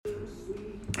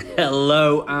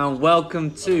Hello and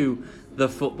welcome to the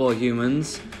Football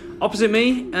Humans. Opposite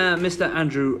me, Mr.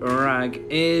 Andrew Ragg,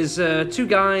 is two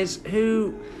guys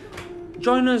who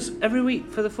join us every week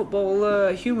for the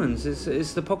Football Humans.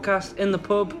 It's the podcast in the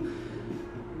pub.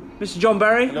 Mr. John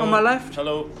Berry on my left.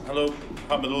 Hello.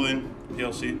 Pat Midlothian,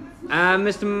 PLC. And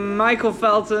Mr. Michael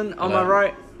Felton on my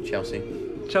right. Chelsea.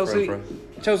 Chelsea.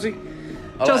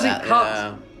 Like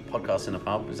Hearts. Podcast in a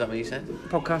pub. Is that what you said?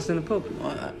 Podcast in the pub. I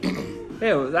like that.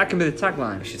 Yeah, well, that can be the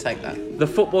tagline. We should take that. The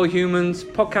Football Humans,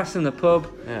 podcast in the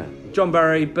pub. Yeah. John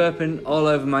Berry burping all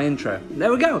over my intro.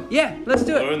 There we go. Yeah, let's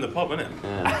do it. We're in the pub, innit?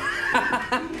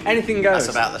 Yeah. Anything goes.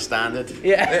 That's about the standard.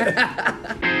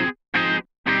 Yeah.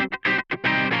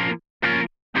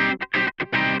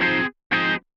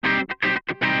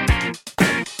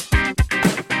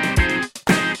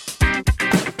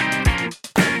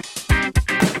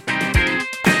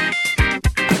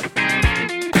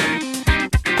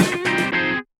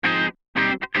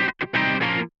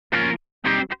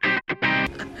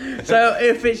 So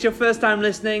if it's your first time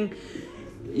listening,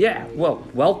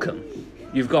 welcome.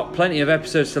 You've got plenty of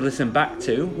episodes to listen back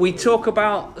to. We talk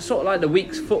about sort of like the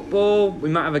week's football. We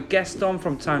might have a guest on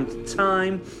from time to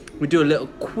time. We do a little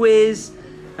quiz.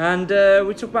 And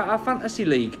we talk about our fantasy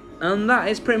league. And that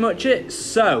is pretty much it.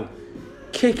 So,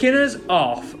 kicking us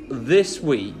off this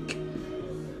week,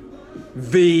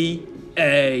 VAR.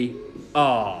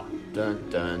 Dun,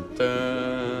 dun,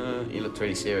 dun. You looked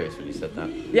really serious when you said that.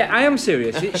 Yeah, I am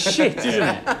serious. It's shit, isn't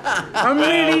it?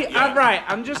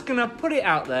 I'm just going to put it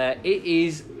out there. It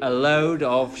is a load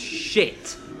of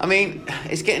shit. I mean,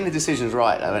 it's getting the decisions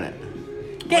right, though, isn't it?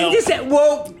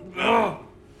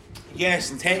 Yes,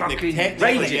 technically yes.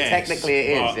 Technically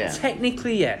it is, yeah.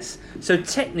 Technically, yes. So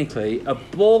technically, a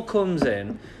ball comes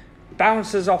in,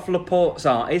 bounces off Laporte's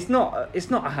arm. It's not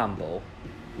a handball.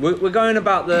 We're going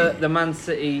about the Man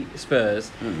City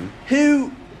Spurs,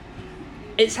 who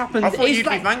it's happened. I thought you'd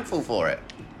be thankful for it.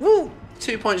 Well,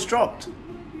 2 points dropped.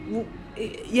 Well,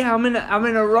 yeah, I'm in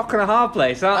a rock and a hard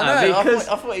place, aren't I? Because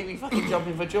I thought you'd be fucking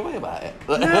jumping for joy about it.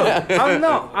 No, I'm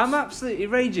not. I'm absolutely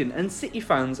raging, and City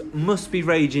fans must be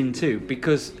raging too,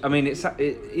 because I mean, it's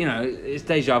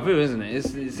deja vu, isn't it?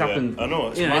 It's happened. I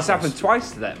know. It's happened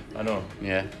twice to them. I know.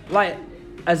 Yeah. Like,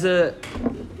 as a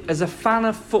fan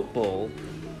of football,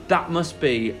 that must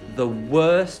be the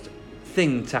worst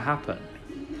thing to happen.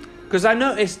 Because I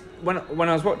noticed when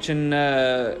I was watching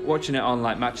it on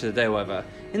like Match of the Day or whatever,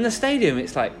 in the stadium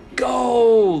it's like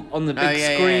goal on the big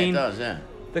screen. Yeah, it does, yeah.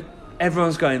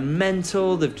 Everyone's going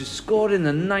mental. They've just scored in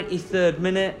the 93rd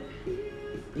minute.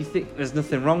 You think there's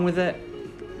nothing wrong with it,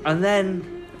 and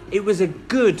then it was a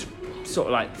good sort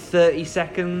of like 30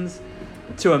 seconds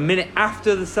to a minute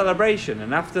after the celebration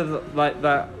and after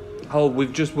that whole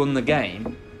we've just won the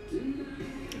game.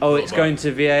 Oh, it's going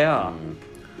to VAR.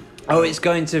 Oh, it's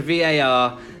going to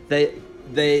VAR. The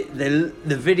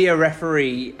video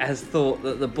referee has thought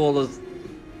that the ball has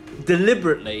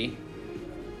deliberately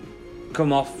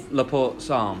come off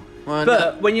Laporte's arm. Well,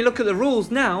 but when you look at the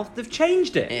rules now, they've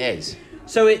changed it. It is.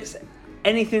 So it's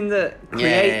anything that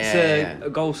creates a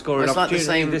goal scoring opportunity. It's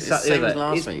like the same as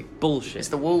last week. Bullshit. It's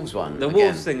the Wolves one. The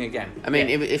Wolves thing again. I mean,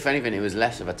 if anything, it was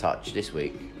less of a touch this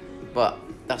week, but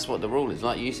that's what the rule is.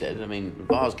 Like you said, I mean,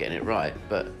 VAR's getting it right,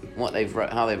 but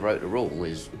how they've wrote the rule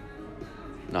is.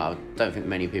 No, I don't think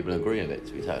many people agree with it,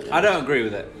 to be totally honest. I don't agree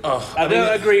with it. I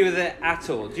don't agree with it at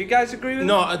all. Do you guys agree with it?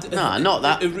 No, not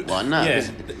that one. No, yeah.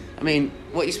 I mean,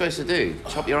 what are you supposed to do?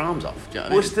 Chop your arms off? Do you know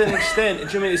what I mean? It's to an extent. Do you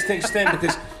know what I mean? It's to an extent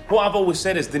because what I've always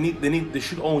said is they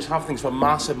should always have things for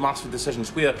massive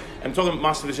decisions. Where I'm talking about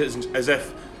massive decisions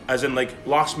as in like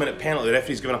last minute penalty. The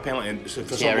referee's giving a penalty for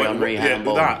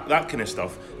that kind of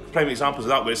stuff. Prime examples of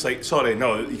that where it's like, sorry,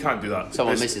 no, you can't do that.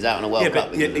 Someone misses out on a World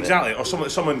Cup. Yeah, exactly. Or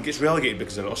someone gets relegated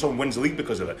because of it, or someone wins the league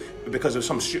because of it, because of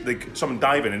someone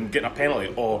diving and getting a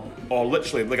penalty, or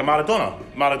literally like a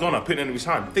Maradona putting it in his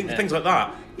hand. Things like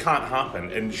that can't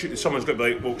happen, and someone's got to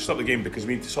be like, well, stop the game because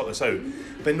we need to sort this out.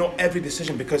 But not every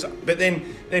decision, but then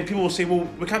people will say, well,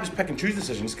 we can't just pick and choose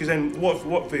decisions, because then what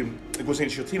if it goes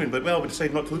against your team and be like, well, we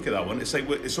decide not to look at that one. It's like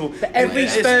so. But there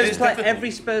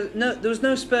was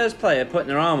no Spurs player putting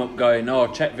their arm up going, oh,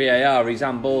 check VAR, he's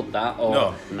handballed that,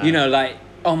 or no. Like,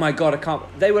 oh my god, I can't.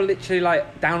 They were literally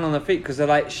like down on their feet because they're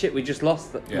like, shit, we just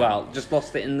lost it. Yeah. Well, just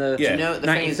lost it in the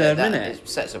 93rd minute. It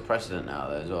sets a precedent now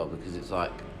though as well, because it's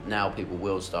like now people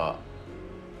will start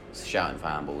shouting for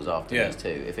handballs after these two.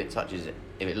 If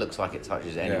it looks like it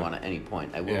touches anyone at any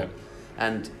point, they will.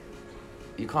 And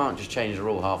you can't just change the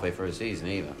rule halfway through a season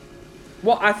either.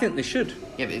 What I think they should.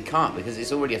 Yeah, but it can't because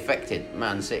it's already affected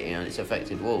Man City and it's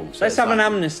affected Wolves. So Let's it's have an like-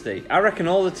 amnesty. I reckon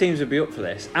all the teams would be up for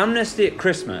this. Amnesty at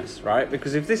Christmas, right?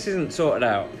 Because if this isn't sorted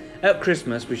out, at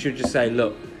Christmas we should just say,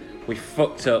 look, we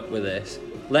fucked up with this.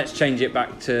 Let's change it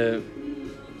back to,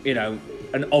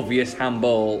 an obvious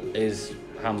handball is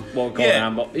what we call a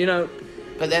handball.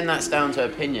 But then that's down to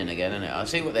opinion again, isn't it? I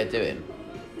see what they're doing.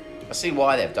 I see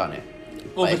why they've done it.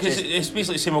 Well, But because it's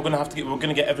basically saying we're going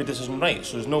to get every decision right.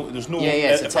 So there's no so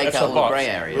take out all the grey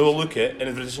areas. We'll look at it, and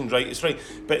if the decision's right, it's right.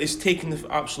 But it's taking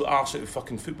the absolute arse out of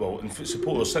fucking football, and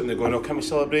supporters sitting there going, "Oh, can we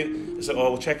celebrate?" It's like,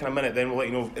 "Oh, we'll check in a minute, then we'll let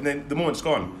you know." And then the moment's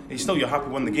gone. And you're happy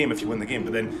to win the game if you win the game,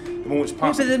 but then the moment's Yeah,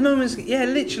 passed. but the moments,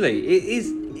 literally,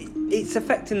 it's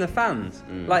affecting the fans.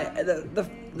 Like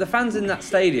the fans in that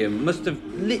stadium must have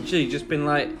literally just been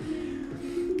like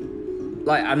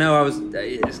I know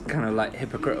it's kind of like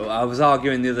hypocritical. I was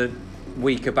arguing the other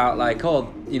week about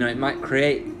it might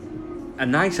create a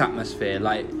nice atmosphere.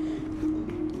 Like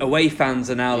away fans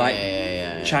are now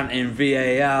chanting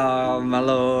VAR, my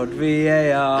lord,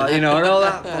 VAR, and all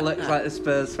that bollocks, like the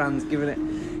Spurs fans giving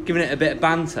it a bit of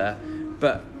banter.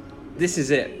 But this is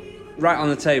it, right on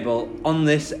the table on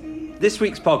this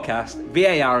week's podcast.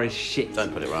 VAR is shit.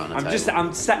 Don't put it right on the table.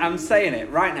 I'm saying it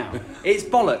right now. It's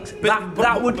bollocks.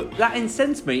 That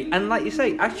incensed me, and like you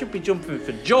say, I should be jumping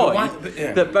for joy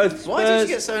that both Why did you Spurs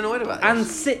get so annoyed about and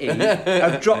this? City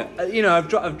have dropped.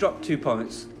 I've dropped 2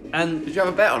 points. And Did you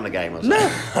have a bet on the game or something?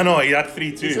 no, I know, he had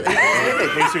 3-2. Jesus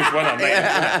winner.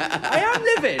 I am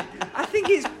livid. I think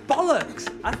it's bollocks.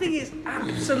 I think it's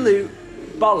absolute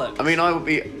bollocks. I mean, I would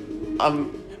be...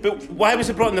 But why was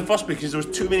it brought in the first? Because there was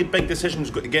too many big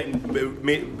decisions getting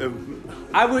made.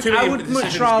 I would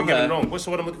much rather. Wrong. What's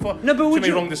the word I'm looking for? No, but too would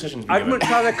many you? wrong decisions. I'd much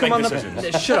rather come on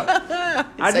the. Shut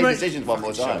up. Say decisions one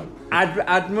more time.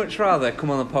 I'd much rather come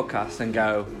on the podcast and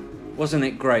go, wasn't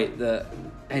it great that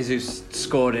Jesus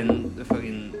scored in the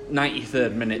fucking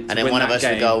 93rd minute? And then one of us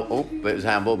would go, oh, but it was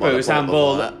handball. But it was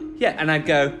handball. Yeah, and I'd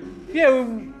go, yeah,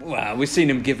 well, we've seen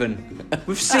him given.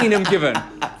 We've seen him given.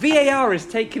 VAR is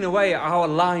taking away our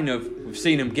line of we've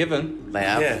seen him given. They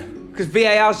have. Yeah. Because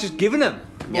VAR's just given him.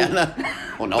 Yeah, no.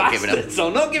 Or not giving them. Bastards,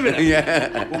 or not giving him.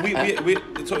 Yeah. Well, we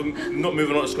sort of not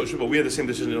moving on to Scottish football. We had the same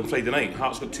decision on Friday night.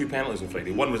 Hearts got 2 penalties on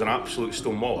Friday. One was an absolute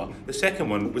stonewaller. The second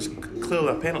one was clearly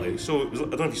a penalty. So it was, I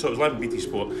don't know if you saw it, was live on BT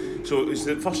Sport. So it was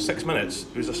the first 6 minutes.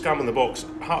 It was a scam in the box.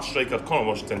 Hearts striker Connor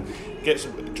Washington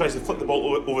tries to flick the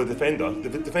ball over the defender. The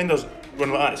defender's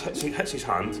running like that, hits his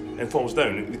hand and falls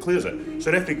down. And he clears it.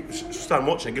 So the referee stand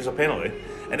watching, gives a penalty,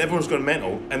 and everyone's going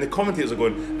mental. And the commentators are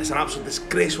going, "It's an absolute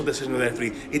disgraceful decision of the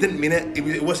referee. He didn't mean it.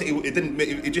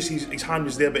 His hand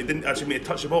was there, but it didn't actually mean to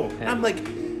touch the ball." Yeah. I'm like,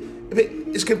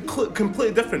 it's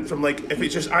completely different from if it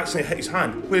just actually hit his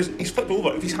hand. Whereas he's flicked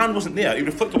over. If his hand wasn't there, he would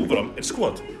have flicked over him and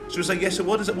scored. So it's like, yes, it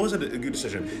was a good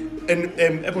decision. And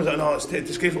everyone's like, no, it's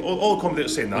disgraceful. All the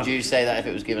commentators saying that. Would you say that if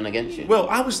it was given against you? Well,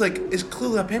 I was like, it's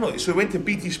clearly a penalty. So we went to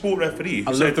BT Sport referee.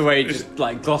 I love the way he just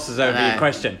glosses over your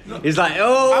question. He's like,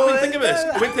 oh. I wouldn't think of this.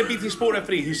 Went to BT Sport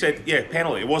referee who said, yeah,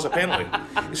 penalty. It was a penalty.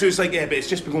 So it's like, yeah, but it's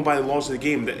just been going by the laws of the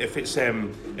game that if it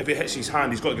hits his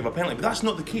hand, he's got to give a penalty. But that's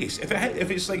not the case. If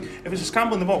it's a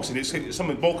scramble in the box and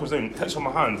the ball comes down, hits on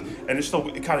my hand, and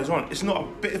it carries on, it's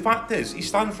not. But the fact is, he's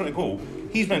standing in front of goal.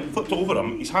 He's been flipped over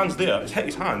him. His hand's there. It's hit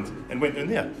his hand and went down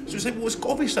there. So it's like, well, it's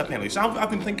obviously a penalty. So I've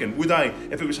been thinking, would I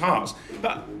if it was Hearts?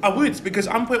 But I would, because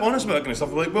I'm quite honest about that kind of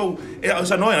stuff. I'm like, well, it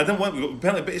was annoying. I didn't want a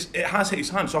penalty, but it has hit his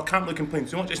hand, so I can't really complain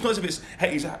too much. It's not as if it's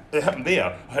hit him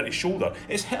there or hit his shoulder.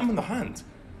 It's hit him in the hand. Do you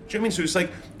know what I mean? So it's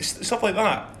like stuff like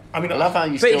that. I mean, I love how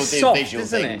you but still it's do soft, visual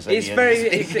isn't things. it? It's very,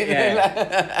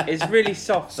 it's really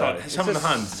soft. Though. Sorry, it's him in the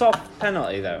hand. Soft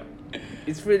penalty though.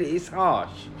 It's harsh.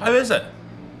 How is it?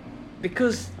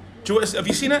 Because. Do you know have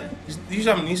you seen it? You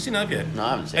haven't seen it, have you? No, I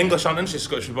haven't seen English aren't interested in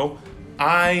Scottish football.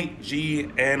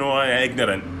 IGNO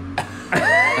ignorant.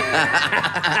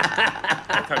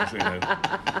 I can't say now.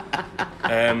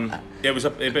 Yeah, it was a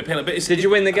bit penalty. Did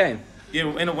you win the game? Yeah, we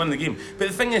ended up winning the game. But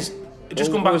the thing is,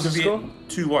 just going back to the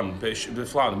 2-1, but the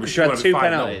flat. We should have 2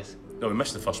 penalties. No, we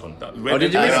missed the first one. Did you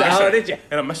miss it? Oh, did you?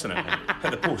 And I'm missing it.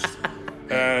 Hit the post.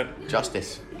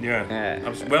 Justice.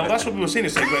 Yeah. Well, that's what we were saying.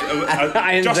 It's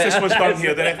like justice was done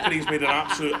here. The referee's made an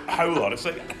absolute howler. It's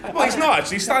like, well, he's not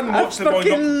actually. He's standing watching the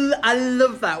ball. I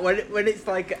love that when it's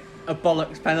like a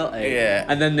bollocks penalty. Yeah.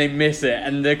 And then they miss it,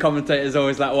 and the commentator's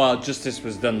always like, "Well, justice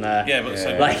was done there." Yeah, but it's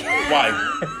like why?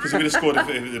 Because he would have scored if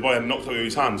the boy had knocked it out of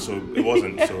his hand, so it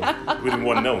wasn't. So we'd have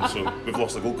 1-0. So we've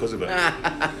lost the goal because of it.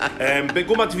 But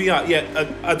going back to VR,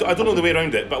 I don't know the way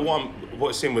around it. But what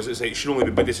it's saying was, it's like it should only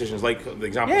be big decisions like the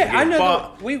example. Yeah, I know.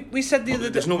 But we said the other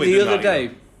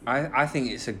day. I think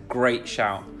it's a great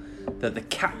shout that the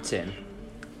captain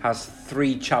has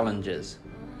 3 challenges.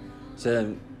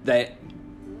 So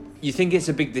you think it's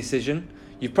a big decision.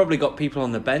 You've probably got people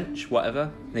on the bench,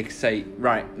 whatever. They can say,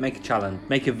 right, make a challenge,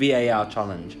 make a VAR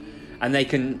challenge, and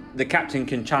the captain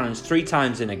can challenge 3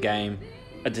 times in a game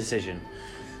a decision.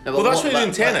 No, well, that's what you do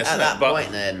in tennis, at isn't that it? But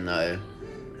point, then, though,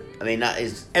 I mean, that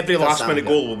is every does last sound minute good.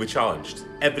 goal will be challenged.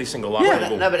 Every single last minute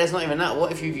goal. No, but there's not even that.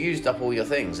 What if you've used up all your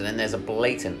things and then there's a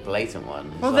blatant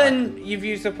one? It's Well, like- then you've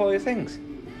used up all your things.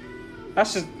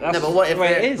 That's no, but what the if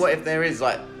way it is. what if there is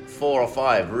like 4 or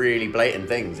 5 really blatant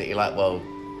things that you're like, well,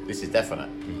 this is definite.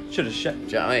 Should have Do you know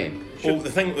what I mean? Well, the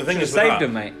thing is with saved that,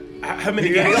 him, mate. How many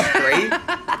You games? got 3.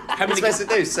 How What's many? supposed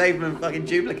to do? Save them and fucking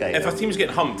duplicate If a them. team's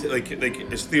getting humped, like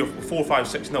it's 3 or 4, 5,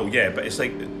 6-0, yeah, but it's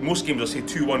like most games will say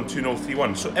 2-1, 2-0,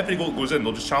 3-1. So every goal that goes in,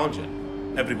 they'll just challenge it.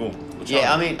 Every goal. They'll challenge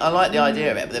Yeah, I it. mean, I like the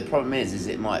idea of it, but the problem is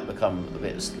it might become a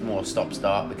bit more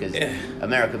stop-start because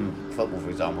American football, for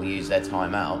example, use their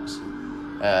timeouts.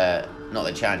 Not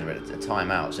the challenge, but the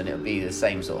timeouts, and it'll be the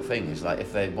same sort of thing. It's like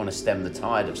if they want to stem the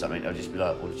tide of something, they'll just be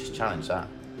like, well, just challenge that.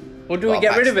 Or do we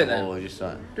get rid of it Or then? just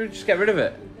like, Do we just get rid of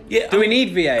it? Yeah, Do we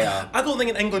need VAR? I don't think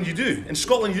in England you do. In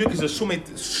Scotland you do because there's so many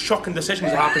shocking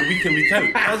decisions that happen week in, week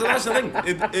out. That's the thing.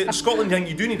 In Scotland I think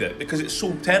you do need it because it's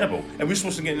so terrible and we're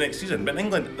supposed to get it next season. But in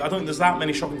England I don't think there's that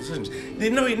many shocking decisions.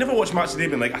 You never watch matches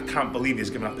they've been like, I can't believe he's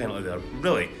given a penalty there.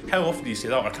 Really? How often do you say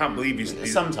that? I can't believe he's...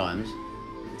 sometimes.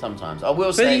 I will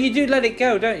But say. you do let it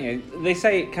go, don't you? They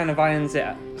say it kind of irons it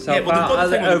Yeah, well, they've got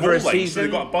the thing with the over goal a line, so season.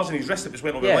 they've got a buzz and his wrist that just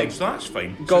went over Yeah. the line, so that's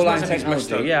fine. So Goal it's not line as if he's missed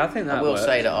technology. out. Yeah, I think that I will works.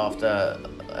 say that after,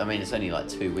 I mean, it's only like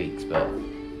 2 weeks, but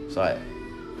it's like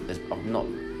I've not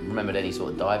remembered any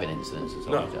sort of diving incidents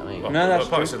at all. No, Do you know what I mean? well, No, that's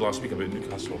what I true. said last week about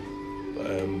Newcastle. But,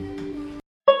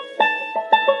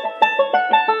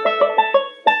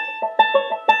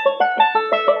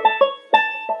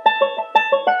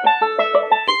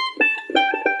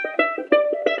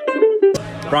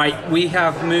 Right, we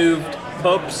have moved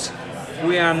pubs.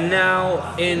 We are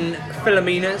now in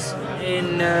Philomena's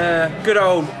in good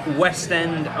old West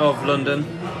End of London.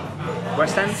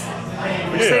 West End?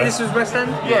 Would you say Yeah. this was West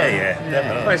End?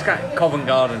 yeah, Well, it's kind of Covent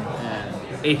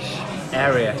Garden-ish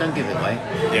area. Don't give it away.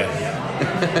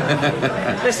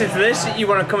 yeah. Listen to this. You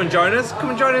want to come and join us? Come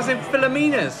and join us in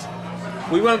Philomena's.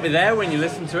 We won't be there when you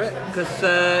listen to it because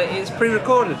it's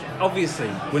pre-recorded. Obviously,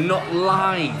 we're not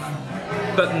live.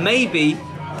 But maybe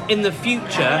in the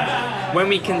future, when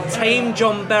we can tame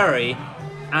John Berry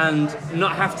and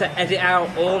not have to edit out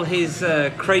all his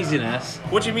craziness,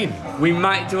 What do you mean? we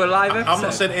might do a live episode. I've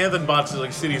not said anything bad since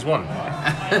like Series 1.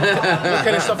 What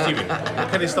kind of stuff do you mean? What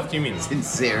kind of stuff do you mean? In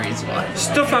series 1.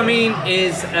 Stuff I mean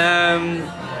is,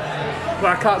 well,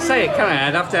 I can't say it, can I?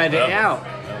 I'd have to edit it out.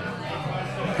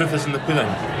 Proof is in the pudding.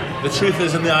 The truth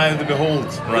is in the eye of the behold,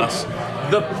 Russ.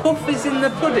 The puff is in the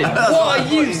pudding. What are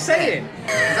you saying?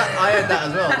 I heard that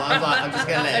as well, but I was like, I'm just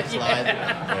going to let it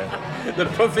slide. The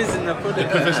puff is in the pudding.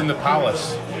 Proof is in the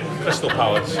palace. Crystal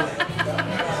Palace.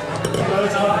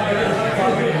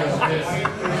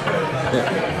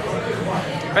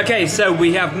 Okay, so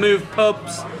we have moved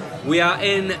pubs. We are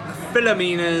in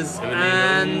Philomena's,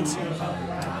 and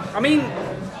I mean,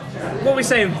 what are we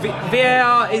saying?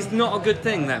 VAR is not a good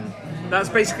thing then. That's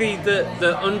basically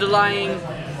the underlying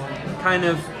kind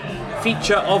of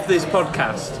feature of this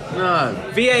podcast. No.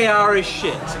 VAR is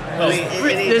shit.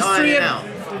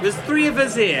 There's 3 of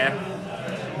us here.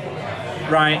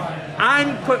 Right.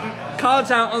 I'm putting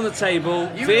cards out on the table.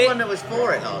 You were the one that was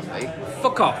for it last week.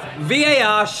 Fuck off.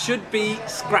 VAR should be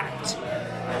scrapped.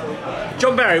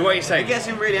 John Berry, what are you saying? It gets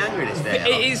him really angry this day.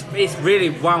 It's really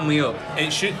wound me up.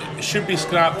 It should be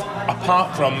scrapped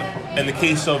apart from in the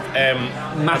case of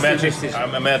emergency.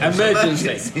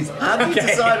 Emergency. How do you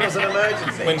decide what's an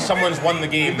emergency? When someone's won the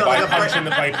game got by like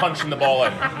a punching the ball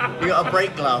in. You got a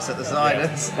break glass at the side.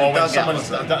 Or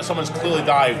when someone's clearly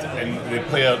dived and the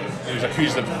player who's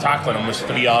accused of tackling him was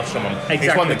 3 yards from him.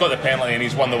 He's won, they got the penalty and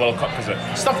he's won the World Cup because of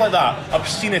it. Stuff like that,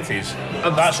 obscenities.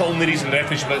 That's the only reason the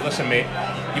referee should be like, listen mate,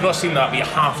 you've not seen that but you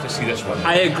have to see this one.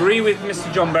 I agree with Mr.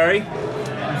 John Berry.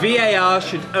 VAR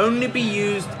should only be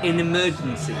used in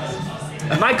emergencies.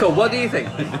 Michael, what do you think?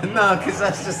 No, because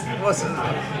that's just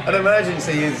an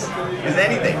emergency is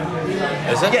anything.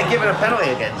 Is it? You get given a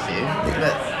penalty against you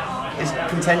that is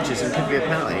contentious and could be a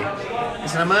penalty.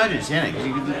 It's an emergency, isn't it? Because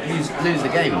you could lose the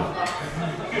game.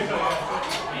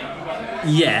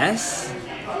 Yes,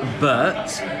 but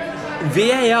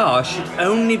VAR should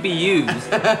only be used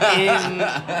in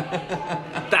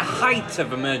the height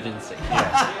of emergency.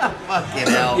 Fucking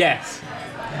hell. Yes.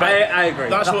 I agree.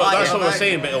 That's what we're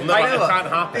saying, but it can't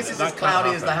happen. This is that as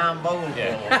cloudy as the handball.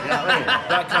 Yeah. You know what I mean?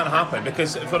 That can't happen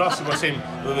because for us, we're saying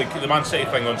the Man City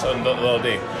thing on the other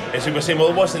day. Is we were saying, well,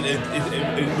 it wasn't. It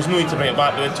was no need to bring it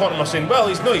back. But then Tottenham were saying, well,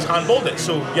 he's handballed it.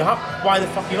 So you have. Why the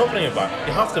fuck are you not bringing it back?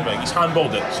 You have to bring. He's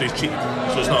handballed it, so he's cheated.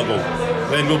 So it's not a goal.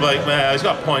 Then we'll be like, well, he's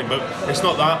got a point, but it's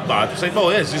not that bad. It's like, well,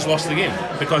 it is. He's lost the game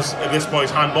because this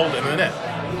boy's handballed it in the net. Do you know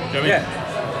what I mean? Yeah.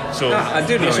 So I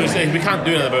do know. So we can't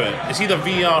do anything about it. It's either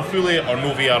VR fully or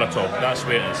no VR at all. That's the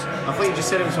way it is. I thought you just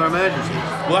said it was for emergencies.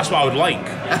 Well, that's what I would like.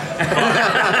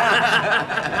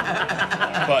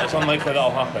 But it's unlikely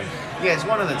that'll happen. Yeah, it's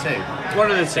one of the two.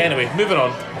 Anyway, moving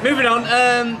on.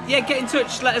 Yeah, get in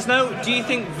touch. Let us know. Do you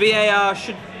think VAR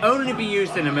should only be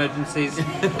used in emergencies?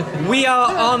 We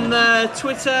are on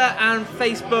Twitter and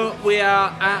Facebook. We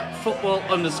are at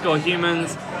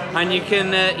football_humans. And you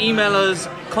can email us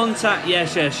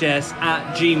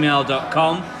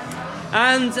contact@gmail.com.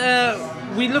 And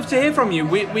we'd love to hear from you.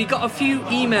 We got a few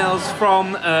emails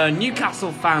from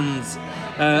Newcastle fans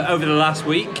over the last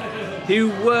week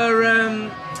who were,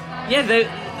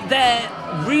 they're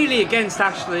really against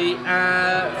Ashley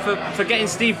for getting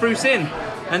Steve Bruce in,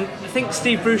 and think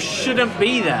Steve Bruce shouldn't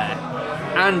be there.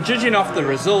 And judging off the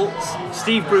results,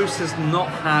 Steve Bruce has not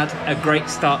had a great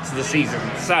start to the season.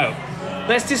 So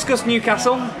let's discuss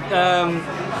Newcastle.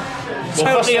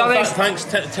 Totally honest. Thanks,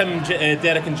 Tim,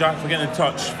 Derek, and Jack for getting in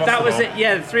touch. That was it.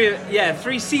 Yeah,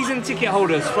 three season ticket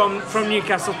holders from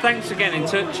Newcastle. Thanks for getting in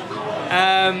touch.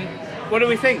 What do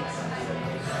we think?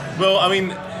 Well, I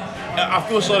mean, I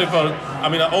feel sorry for. I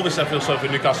mean, obviously, I feel sorry for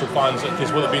Newcastle fans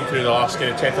because what they've been through the last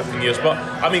 10, 15 years. But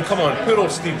I mean, come on, poor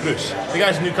old Steve Bruce. The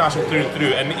guy's Newcastle through and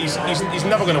through, and he's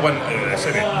never going to win this,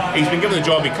 is he? He's been given the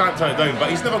job. He can't turn it down. But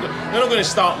they're not going to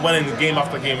start winning game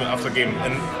after game after game.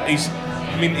 And he's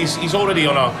already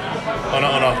on a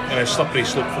slippery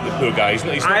slope for the poor guy.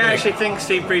 I actually think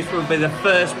Steve Bruce will be the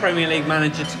first Premier League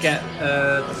manager to get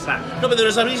the sack. No, but there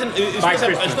is a reason. It's not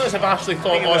as if Ashley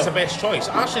thought, it's the best choice.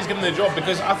 Ashley's given the job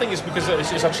because I think it's because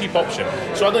it's a cheap option.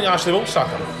 So I think Ashley won't sack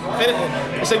him.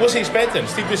 It's like, what's he expecting?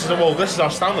 Steve Bruce says, well, this is our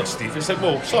standard, Steve. It's like,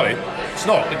 well, sorry, it's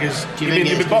not, because you've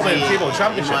been bottom of the table in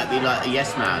Championship. He might be like a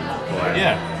yes man for it.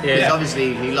 Yeah. Because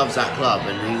obviously he loves that club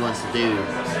and he wants to do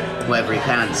whatever he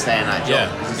can to stay in that job.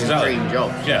 Because it's a dream job.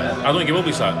 Yeah, I don't think he will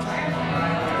be sacked.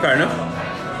 Fair enough.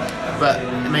 But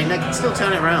I mean, they can still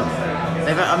turn it around.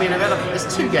 It's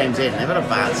 2 games in. They've had a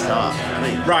bad start.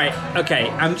 Right. Okay.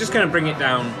 I'm just going to bring it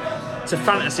down to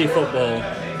fantasy football.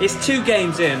 It's 2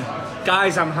 games in,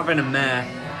 guys. I'm having a mare.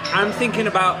 I'm thinking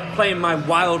about playing my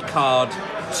wild card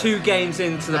 2 games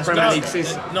into the Premier League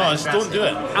season. No, don't do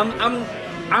it.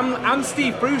 I'm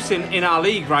Steve Bruce in our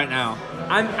league right now.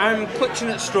 I'm clutching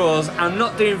at straws. I'm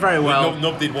not doing very well.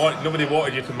 Nobody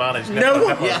wanted you to manage. No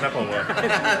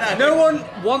one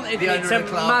wanted me to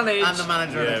manage manage and the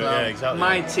manager of the club. Yeah, exactly.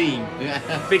 my team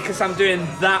because I'm doing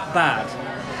that bad.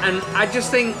 And I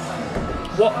just think,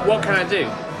 what can I do?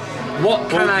 What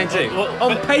can I do?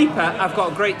 On paper, I've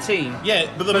got a great team. Yeah,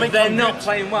 but they're not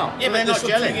playing well. Yeah, but they're not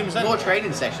gelling. More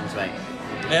training sessions, mate.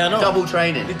 Yeah, I know. Double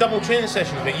training. The double training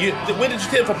sessions, mate. Where did you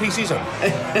take them for pre-season?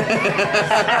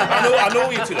 I know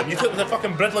you took them. You took them to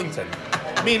fucking Bridlington.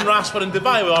 Me and Ras were in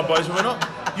Dubai with our boys, were we not?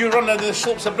 You were running down the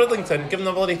slopes of Bridlington, giving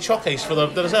them bloody chalk ice for their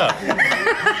dessert.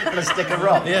 And a stick of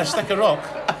rock. Yeah, a stick of rock.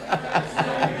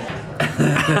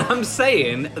 I'm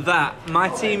saying that my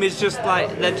team is just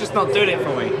like, they're just not doing it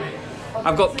for me.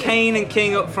 I've got Kane and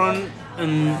King up front,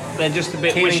 and they're just a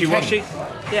bit Kane wishy-washy.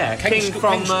 Yeah, King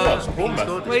from. Well,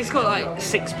 he's got like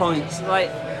 6 points. But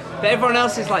everyone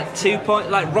else is like 2 points.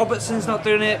 Like Robertson's not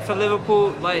doing it for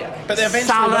Liverpool. But they eventually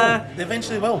Salah. will. They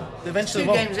eventually will.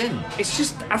 2 games in. It's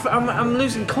just I'm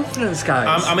losing confidence,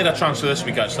 guys. I made a transfer this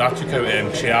week actually. I took out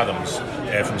Che Adams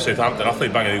from Southampton. I thought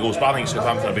he'd banging the goals, but I think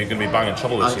Southampton are going to be banging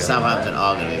trouble this year. Southampton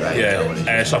are going to be ready.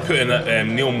 Yeah. So I put in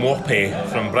Neil Morpay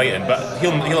from Brighton, but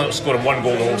he'll end up scoring 1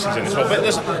 goal the whole season as well. But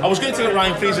listen, I was going to take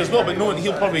Ryan Fraser as well, but no,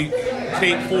 he'll probably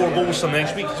take 4 goals from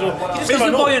next week. So who's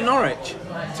the boy at Norwich?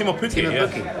 Timo Pukki.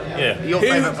 Yeah. Your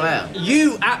favourite player.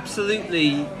 You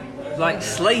absolutely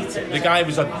slated. The guy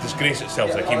was a disgrace at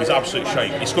Celtic. He was absolute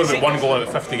shite. He scored about 1 goal out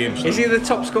of 50 games. Is he the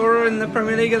top scorer in the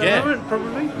Premier League at the moment?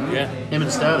 Probably. Yeah. Him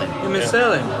and Sterling.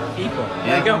 Sterling. Equal.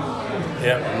 There you go.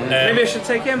 Yeah. Maybe I should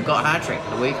take him. Got a hat-trick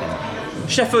for the weekend.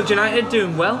 Sheffield United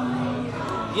doing well.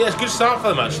 Yeah, it's a good start for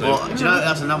them actually. Well, do you know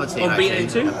that's another team Unbeaten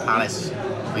actually? too? Palace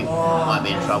might be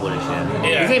in trouble this year.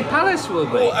 Yeah. You think Palace will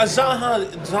be? Well,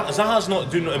 Zaha's not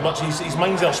doing much. His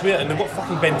mind's elsewhere, and they've got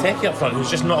fucking Benteke up front, who's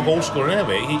just not a goal scorer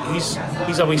anyway. He's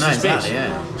a waste of space. Exactly,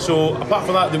 yeah. So apart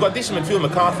from that, they've got a decent midfield: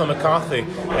 McCarthy,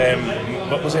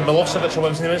 what was it, Milosevic or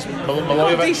what his name is?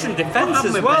 Milojevic? Decent defence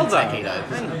as well, though.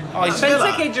 Oh, he's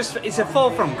Benteke it's a fall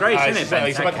from grace, isn't it,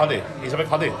 he's a big hoodie. He's a big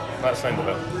hoodie. That's the end of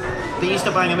it. They used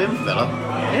to bang him in for Villa.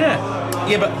 Yeah.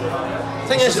 Yeah, but the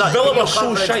thing is, Villa was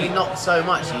so shite. Not so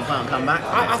much, so you can't come back.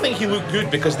 I think he looked good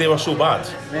because they were so bad.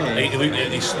 Yeah.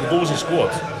 The goals he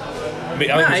scored.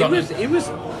 He was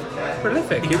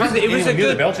prolific. He was a good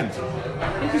good Belgian team.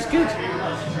 He was good.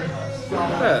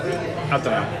 But, I don't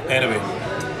know. Anyway,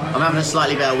 I'm having a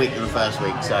slightly better week than the first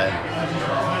week, so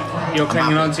You're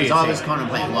clinging on to your I team. was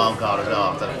contemplating wild card as well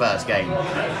after the first game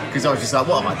because I was just like,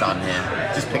 what have I done here?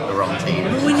 Just picked the wrong team.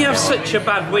 When you have such a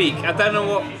bad week, I don't know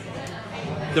what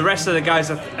the rest of the guys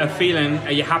are feeling.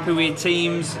 Are you happy with your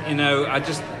teams? You know, I'm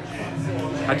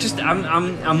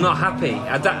not happy.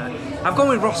 I've gone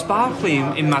with Ross Barkley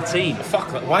in my team. fuck.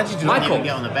 Why did you do He that? didn't even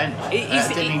get on the bench.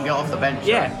 Didn't even get off the bench.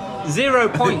 Yeah, 0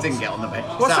 points. Didn't get on the bench.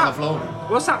 What's Sat on that? the floor.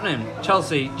 What's happening?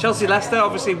 Chelsea, Leicester,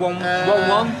 obviously 1-1.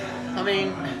 I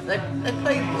mean, they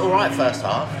played all right first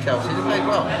half. Chelsea, they played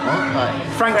well.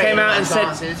 Frank came out and said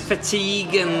chances.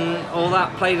 fatigue and all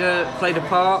that played a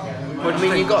part. What do I you mean,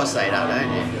 think? you've got to say that,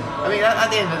 don't you? I mean, at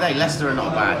the end of the day, Leicester are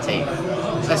not a bad team.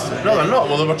 Leicester, No, they're not.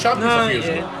 Well, they were champions a few years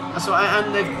ago. That's right,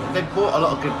 and they've bought a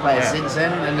lot of good players since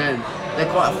then, and they're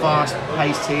quite a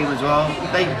fast-paced team as well.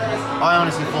 I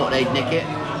honestly thought they'd nick it.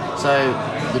 So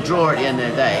the draw at the end of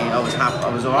the day, I was happy. I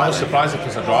was alright. I was surprised if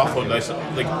it's a draw. I thought like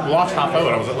last half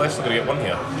hour, I was at Leicester going to get one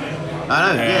here.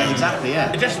 I know, yeah, exactly,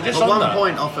 yeah. Just but on 1 that.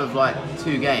 point off of like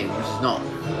 2 games, which is not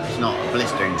a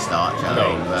blistering start. You know what I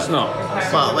mean? It's not.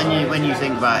 But when you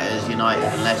think about it as United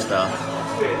and Leicester,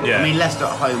 Yeah. I mean Leicester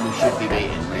at home we should be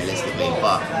beating realistically,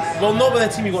 but Well, not with the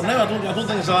team you got now. I don't think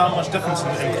there's that much difference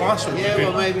in class. yeah,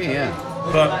 well maybe, yeah.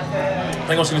 But I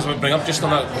think I was going to bring up just on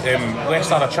that.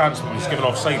 Leicester had a chance, but he was given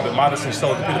offside. But Madison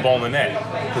still had to put the ball in the net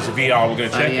because the VAR were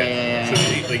going to check yeah. it. So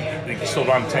they still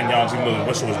ran 10 yards even though the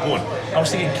whistle was going. I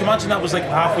was thinking, can you imagine that was like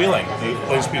halfway line? The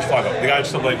line speed's flag up. The guy was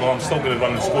still like, well, I'm still going to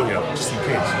run the score here just in case. Do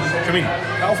you know what I mean?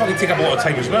 That'll fucking take up a lot of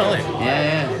time as well, eh?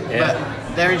 Yeah. But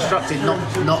they're instructed not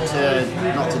to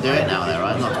do it now, though,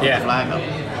 right? Not to put the flag up.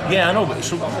 Yeah, I know, but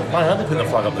so why aren't they putting the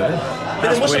flag up there?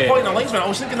 But then what's the point in the linesman? I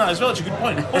was thinking that as well. It's a good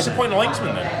point. What's the point in the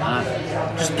linesman then?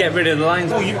 Just get rid of the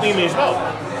lines. Oh, you blame me as well.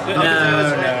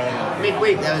 No.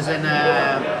 Midweek there was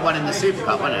one in the Super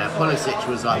Cup, wasn't it? Pulisic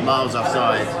was like miles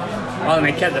offside. Oh, and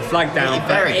they kept the flag down He for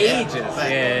buried it, ages. but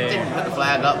Yeah. didn't put the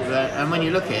flag up. And when you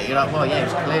look at it, you're like, well, yeah, it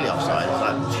was clearly offside. It's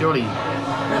like, surely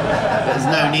there's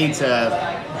no need to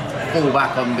fall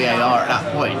back on VAR at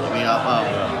that point. I mean, like,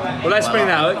 Well, let's bring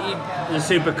that up. The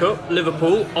Super Cup,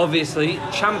 Liverpool, obviously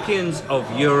champions of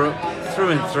Europe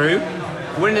through and through,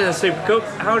 winning the Super Cup.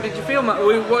 How did you feel, Matt?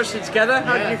 We watched it together.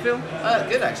 How did you feel?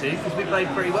 Good actually, because we played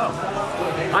pretty well.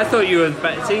 I thought you were the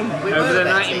better team We over were the better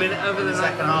 90 team. minutes. Over the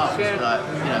second half, Yeah. like,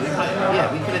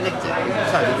 we could have nicked it. We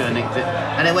totally could have nicked it,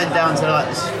 and it went down to like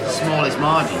the smallest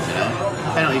margins,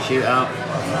 penalty shootout.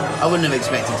 I wouldn't have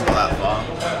expected to go that far.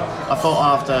 I thought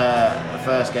after the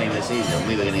first game of the season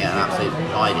we were going to get an absolute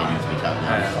hiding, to be totally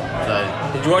honest. So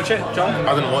Did you watch it, John?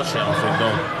 I didn't watch it, I'm afraid, no.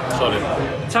 Sorry.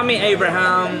 Tammy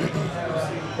Abraham.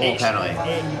 all penalty.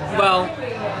 Well,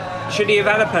 should he have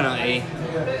had a penalty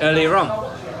earlier on?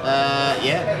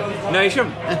 Yeah. No, he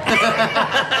shouldn't.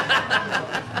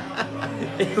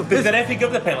 Did the referee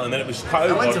give the penalty and then it was cut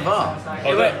out? I went to or- VAR.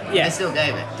 or did- Yeah. They still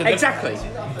gave it. Exactly.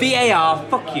 VAR,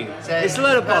 fuck you. It's a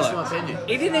load of personal bollocks. opinion.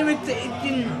 He didn't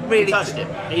really touched him.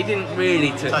 He didn't really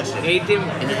touch Touched him. it He didn't.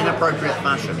 in an inappropriate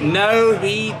fashion. No,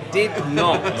 he did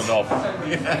not. No.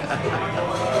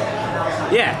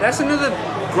 Yeah, that's another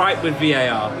gripe with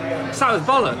VAR. So that was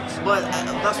bollocks. But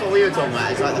that's what we were talking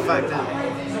about. It's like the fact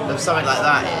of something like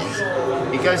that is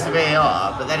it goes to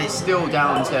VAR, but then it's still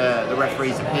down to the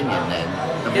referee's opinion then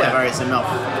of Yeah. whether it's enough.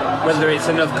 Whether it's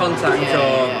enough contact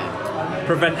or Yeah.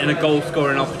 preventing a goal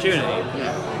scoring opportunity,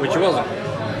 Yeah. which it wasn't.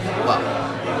 Well,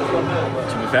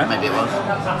 To be fair, maybe it was.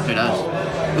 Who knows?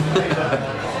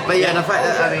 But yeah, the fact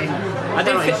that I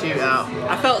didn't penalty thi- shootout.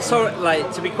 I felt sorry.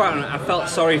 Like, to be quite honest, I felt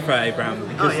sorry for Abraham Oh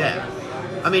because yeah.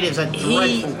 I mean, it was a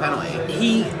dreadful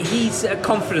penalty. he's a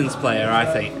confidence player. I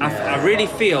think. I really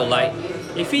feel like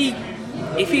if he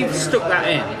stuck that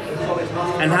in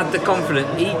and had the confidence,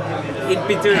 he'd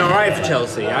be doing all right for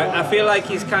Chelsea. I feel like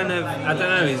he's kind of, I don't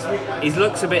know, he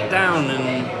looks a bit down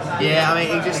and Yeah, I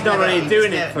mean, he just not never, really he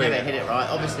doing just it for never you. hit it right.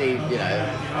 Obviously,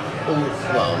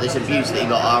 this abuse that he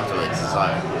got afterwards is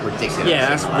like ridiculous. yeah,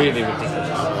 that's really ridiculous.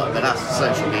 But that's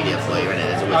social media for you, isn't it?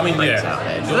 There's always I mean, mates yeah. out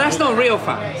there. But that's not real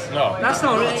fans. No. That's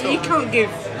not. Not at all. You can't give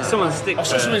someone stick to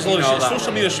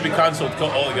Social media should be cancelled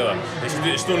altogether.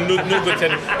 It's no good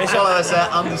to... Follow us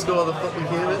at _the fucking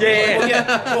human.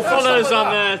 Yeah. Well, Follow us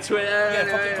on Twitter.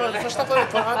 Yeah, for stuff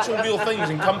like that, for actual real things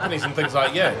in companies and things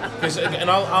like and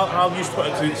I'll use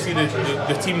Twitter to see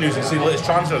the team news and see the latest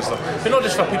transfer and stuff. But not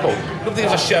just for people. Nobody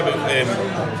gives a shit about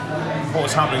what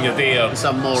was happening your day or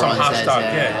some hashtag.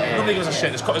 Says, Nobody gives a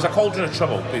shit. It's a cauldron of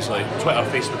trouble, basically. Twitter,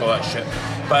 Facebook, all that shit.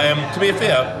 But to be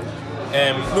fair,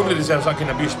 nobody deserves that kind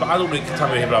of abuse, but I don't really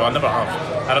contaminate him, I never have.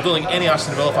 And I don't think any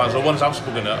Aston Villa fans, or ones I've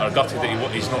spoken to, are gutted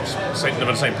that he's not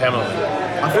never signed permanently.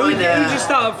 Who would you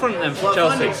start up front then for well,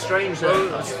 Chelsea? I find it strange that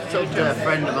I was talking to a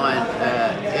friend of mine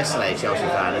yesterday, a Chelsea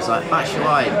fan. It's like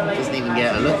Batshuayi doesn't even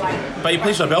get a look at him. But he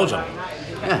plays for Belgium.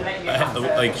 Yeah. Do you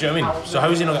know what I mean? So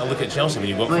how is he not going to look at Chelsea when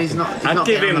you go? Well, he's not. I'd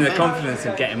give him the confidence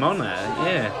and get him on there.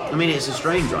 Yeah. I mean, it's a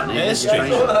strange one. It is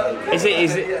strange. Is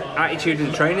it attitude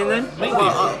and training then? Maybe.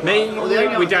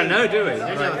 We don't know, do we? The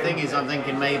only other thing is, I'm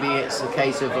thinking maybe it's a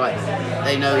case of like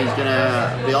they know he's going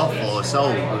to be off or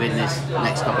sold within this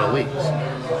next couple of weeks.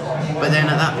 But then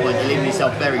at that point, you're leaving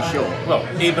yourself very short. Well,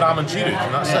 Abraham and Giroud,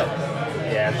 and that's it.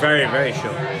 Yeah, very, very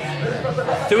short.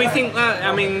 Do we think that,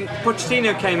 I mean,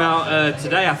 Pochettino came out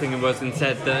today, I think it was, and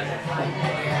said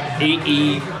that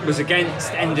he was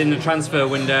against ending the transfer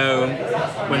window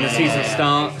when the season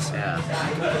starts.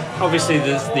 Obviously,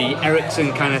 there's the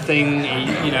Eriksen kind of thing.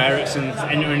 Eriksen's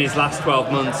entering his last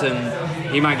 12 months and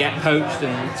he might get poached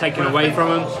and taken away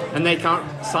from him, and they can't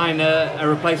sign a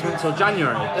replacement till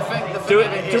January.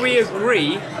 Do we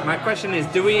agree? My question is,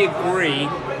 do we agree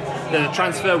that the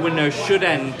transfer window should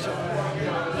end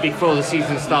before the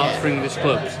season starts for English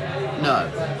clubs? No.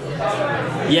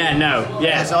 Yeah, no.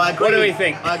 Yeah. So I agree, what do we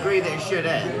think? I agree that it should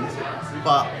end,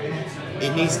 but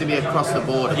it needs to be across the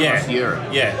board, across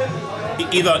Europe. Yeah.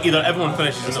 Either everyone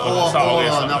finishes in the start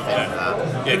or nothing.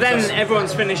 But then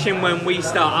everyone's finishing when we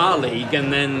start our league,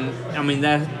 and then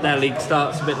their league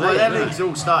starts a bit later. Well, their league's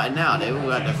all starting now. They all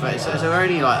had the first, so we're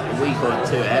only like a week or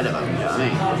two ahead of them. You know what I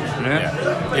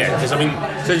mean? Yeah,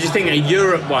 because So do you think a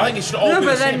Europe-wide? I think it should all be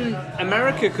but the then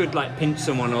America could pinch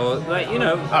someone, or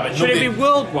should it be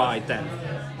worldwide then?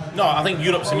 No, I think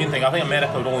Europe's the main thing. I think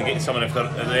America would only get someone if they're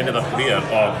at the end of their career or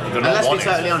they're and not let's be wanted.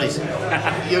 totally honest.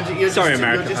 America. You're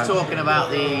just talking about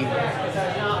the.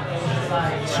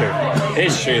 It's true.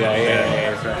 It's true though.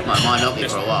 Yeah. Might not be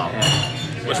for a while.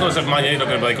 Well, it's not as if Man United are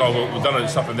going to be like, oh, we've done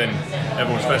stuff, and then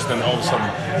everyone's finished, and all of a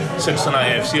sudden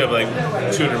Cincinnati FC are like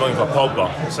 200 million for Pogba.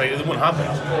 It's like, it won't happen.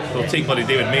 They'll take bloody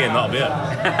David May and that'll be it.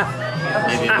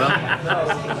 Maybe it will.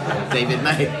 David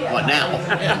May. What now?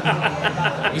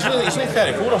 Yeah. He's only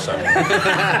 34 or something.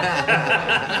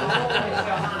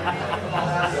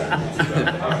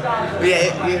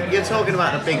 You're talking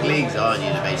about the big leagues, aren't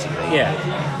you, basically? Yeah.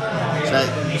 So,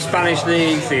 Spanish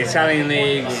leagues, the Italian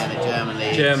leagues,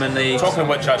 the German leagues. Talking of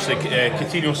which, actually,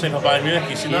 Coutinho signed for Bayern Munich.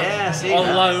 You seen that? Yeah, I see on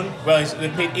that. loan. Well, they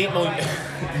paid 8 million.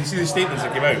 Did you see the statements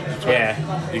that came out?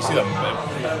 Yeah. You see them?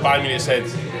 Bayern Munich said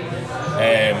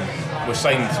we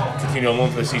signed Coutinho on loan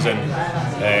for the season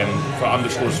for an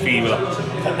undisclosed fee with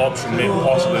an option maybe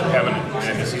possibly permanent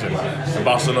in the season. And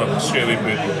Barcelona straight away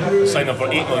put signed him for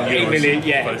 €8 million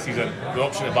for the season, with the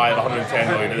option to buy 110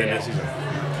 million at the end of the season.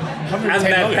 And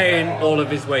they're paying all of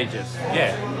his wages.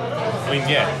 Yeah. I mean,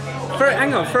 yeah.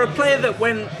 Hang on, for a player that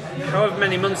went however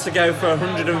many months ago for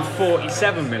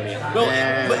 147 million. Well,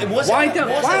 why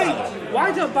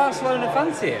don't Barcelona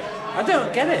fancy it? I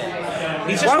don't get it.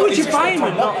 Why would you buy him?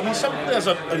 I mean, some players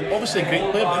are obviously a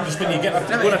great player, but just when you get a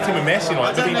team of Messi,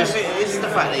 I don't know if it's the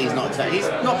fact that he's not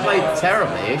played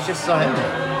terribly. It's just like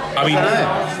I mean,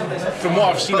 from what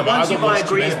I've seen, but once you buy a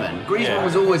Griezmann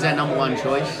was always their number one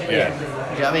choice. Yeah.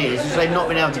 Do you know what I mean? It's just they've not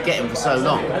been able to get him for so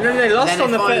long. And then they lost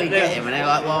on the finally get him, and they're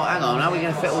like, well, hang on, how are we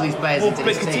going to fit all these players into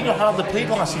this team? But Coutinho hardly played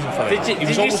last season for them.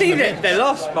 Did you see that they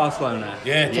lost Barcelona?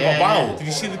 Yeah, took a while. Did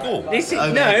you see the goal?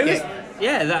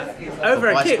 That over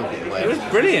a kick. It was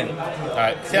brilliant.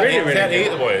 38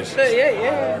 the boys.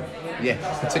 Yeah,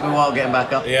 it took him a while getting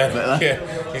back up. Yeah.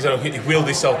 He wheeled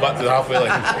himself back to the halfway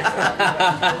line.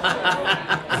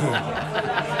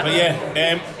 But yeah,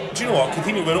 do you know what?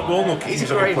 Coutinho, we all know he's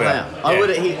a great player.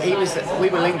 We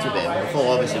were linked with him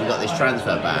before. Obviously, we got this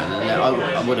transfer ban, and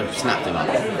I would have snapped him up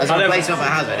as a replacement for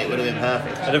Hazard. It would have been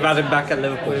perfect. I'd have had him back at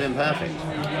Liverpool. It would have been perfect.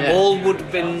 Yeah. All would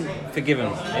have been forgiven.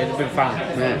 It'd have been fine.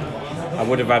 Yeah. I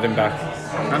would have had him back.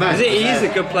 I know. He is a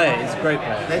good player. He's a great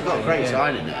player. They've got a great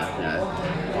signing now. You know.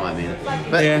 I mean,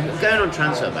 but going on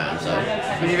transfer bans, though,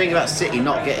 when you think about City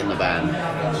not getting the ban,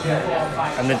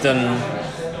 and they've done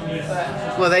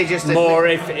Well, they just more,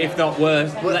 if not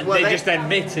worse. Well, they they just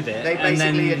admitted it. They and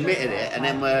basically then admitted it, and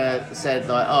then were said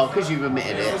like, "Oh, because you've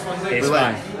admitted it, it's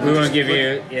fine. We won't give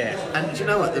you." Yeah. And do you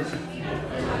know what?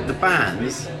 The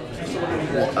bans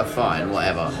are fine,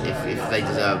 whatever. If they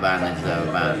deserve a ban, they deserve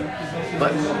a ban.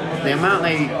 But the amount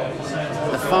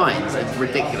the fines are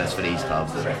ridiculous for these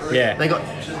clubs. Yeah. They got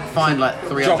fined like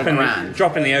 300 grand.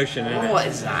 Drop in the ocean, isn't it? What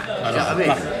is that? Do you know what I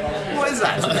mean? What is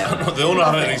that to them? They all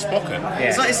have it in his pocket. Yeah.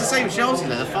 It's the same as Chelsea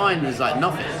though. The fine was like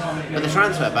nothing, but the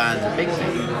transfer ban's a big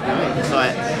thing. You know what I mean? It's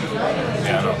like,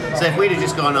 Yeah, I know. so if we'd have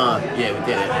just gone, oh yeah, we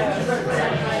did it,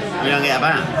 we don't get a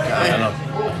ban. Do you know what I mean? I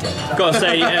know. Got to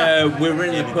say, we're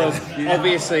in the pub,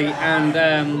 obviously, and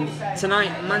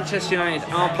tonight Manchester United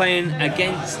are playing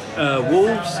against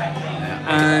Wolves,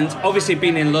 and obviously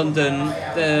being in London,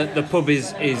 the pub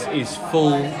is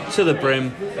full to the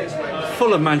brim,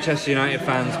 full of Manchester United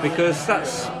fans, because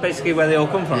that's basically where they all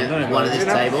come from, don't it? One at this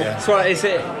table. Yeah. That's what is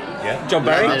it? Yeah. John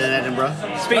Barry. In Edinburgh.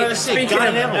 Speaking Gary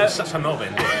of, Neville's such a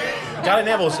novice. Gary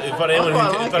Neville's, for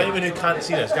anyone who can't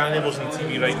see this, Gary Neville's on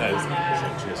TV right now.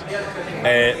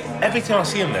 Every time I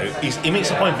see him now, he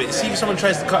makes a point, but see if someone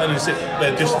tries to cut in and say,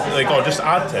 just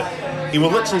add to it, he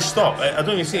will literally stop. I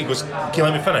don't even see it. He goes, "Can you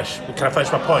let me finish? Can I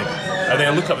finish my point?" And then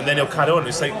I look up and then he'll carry on.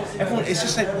 It's like, everyone, it's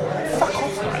just like, fuck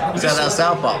off, man. Is that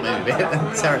South Park movie?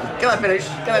 Sarah, can I finish?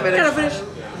 Can I finish?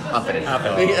 I'll finish.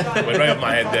 Went right off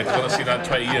my head there because I've not seen that in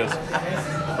 20 years.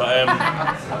 But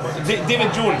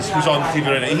David Jones, who's on TV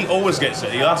right now, he always gets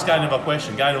it. He'll ask Guy Neville a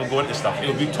question, Guy Neville will go into stuff,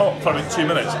 he'll be talk for about 2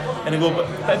 minutes, and he'll go,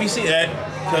 but if you see it,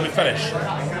 let me finish.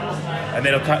 And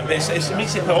then it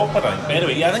makes it quite awkward, I think. But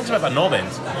anyway, yeah, I think it's a bit of a knob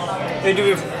end.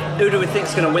 who do we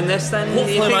think's going to win this then?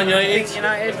 Hopefully Man United. Think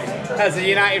United? As a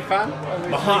United fan?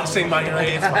 My heart's saying Man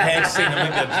United, my head's saying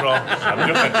I'm going to draw. I'm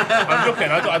joking.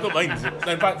 I don't mind.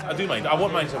 In fact, I do mind. I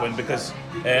want United to win because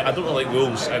I don't really like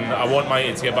Wolves, and I want Man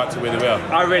United to get back to where they were.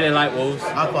 I really like Wolves.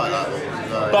 I quite like Wolves as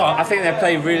well. But I think they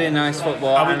play really nice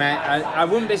football, and I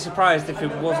wouldn't be surprised if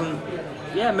it wasn't.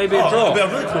 Yeah, maybe a draw. It'd be a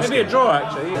really close maybe a game. draw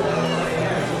actually.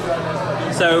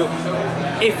 So,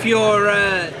 if you're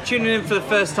tuning in for the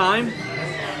first time,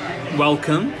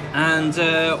 welcome. And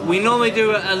we normally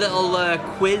do a little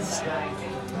quiz.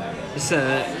 It's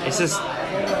a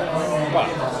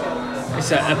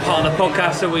part of the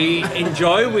podcast that we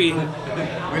enjoy. We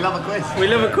love a quiz. We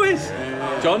love a quiz.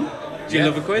 John, do you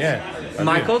love a quiz? Yeah.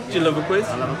 Michael, do you love a quiz?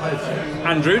 I love a quiz.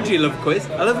 Andrew, do you love a quiz?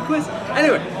 I love a quiz.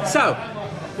 Anyway, so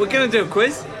we're going to do a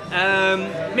quiz.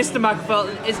 Mr. Michael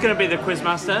is going to be the quiz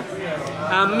master.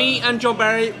 Me and John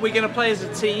Barry, we're going to play as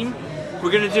a team.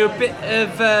 We're going to do a bit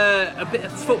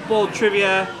of football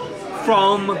trivia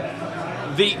from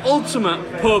the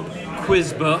Ultimate Pub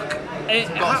Quiz Book.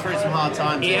 Got us through some hard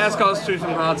times. It has got us through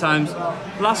some hard times.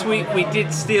 Last week we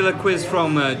did steal a quiz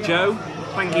from Joe.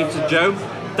 Thank you to Joe.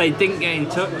 They didn't get in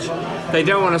touch. They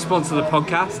don't want to sponsor the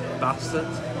podcast,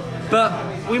 bastards. But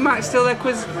we might steal their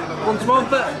quiz once more.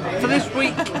 But for this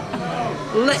week,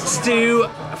 let's do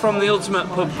from the Ultimate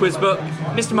Pub Quiz Book.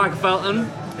 Mr. Michael Felton,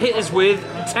 hit us with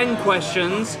 10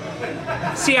 questions.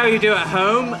 See how you do at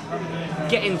home.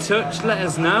 Get in touch, let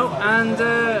us know, and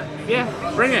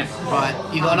bring it. Right,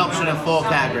 you got an option of 4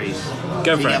 categories.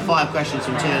 Go so for you it. get 5 questions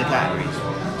from 2 of the categories.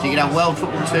 So you can have World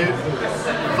Football 2,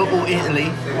 Football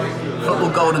Italy,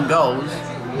 Football Golden Goals,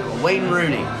 Wayne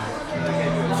Rooney.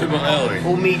 Football Italy.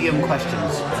 All medium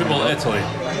questions. Football Italy.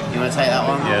 You want to take that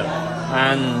one?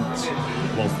 Yeah.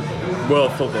 And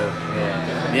World Football.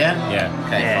 Yeah? Yeah.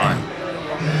 Okay, Yeah. fine.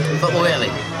 Football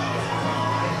Italy.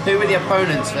 Who were the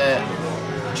opponents for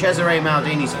Cesare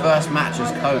Maldini's first match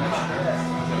as coach?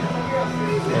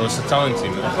 Well, it's the Italian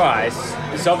team. Well,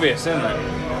 it's obvious, isn't it?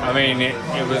 I mean,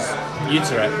 it was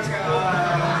Utrecht.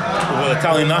 Well, the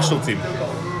Italian national team.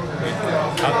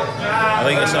 I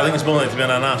think it's more likely to be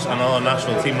another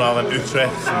national team rather than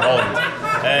Utrecht from Holland.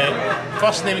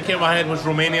 First name that came to my head was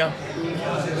Romania.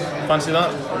 Fancy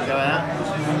that? Go with that.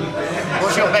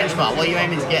 What's your benchmark? What are you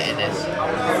aiming to get in this?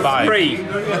 5. 3.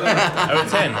 Out of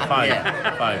 10? 5.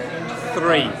 Yeah. 5.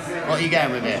 3. What are you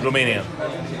going with here? Romania.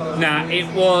 Now, it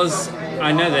was,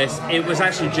 I know this, it was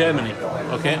actually Germany.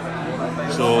 Okay.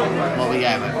 So, What are we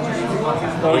going with?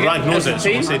 well, Rank knows as a it, so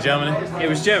we'll team? say Germany. It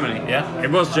was Germany. Yeah? It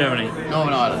was Germany.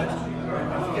 Northern Ireland.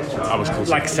 I was close.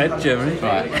 Like I said, Germany.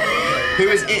 Right. Who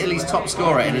was Italy's top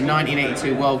scorer in the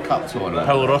 1982 World Cup tournament?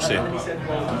 Paolo Rossi.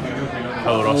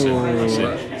 Paolo Rossi. That's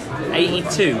it.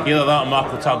 82. Either that or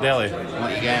Marco Tardelli.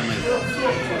 What are you going with?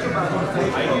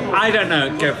 I don't know,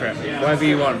 go for it. Whatever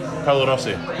you want. Paolo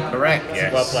Rossi. Correct.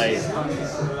 Yes. Well played.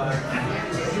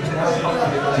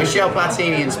 Michel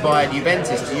Platini inspired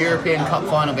Juventus to European Cup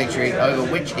final victory over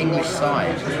which English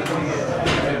side?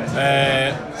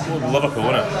 Liverpool,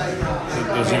 wasn't it?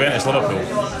 It was Juventus Liverpool.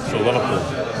 So Liverpool.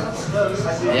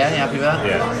 Yeah, you happy with that?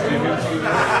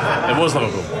 Yeah. It was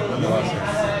Liverpool.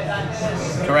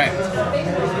 Correct.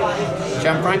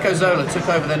 Gianfranco Zola took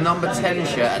over the number 10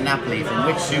 shirt at Napoli from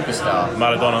which superstar?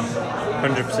 Maradona.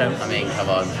 100%. I mean, come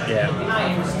on. Yeah.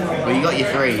 Well, you got your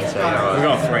 3, so you're all We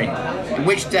right. got 3. In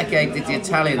which decade did the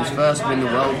Italians first win the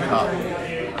World Cup?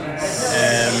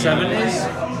 70s?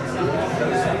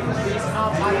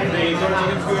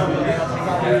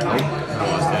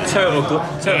 Total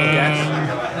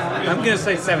guess. I'm going to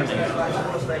say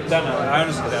 70s. Don't know. I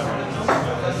honestly don't know.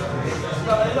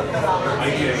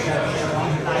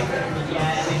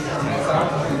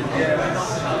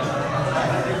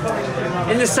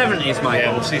 In the 70s, Michael.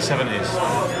 Yeah, we'll say 70s.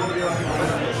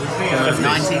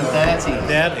 1930.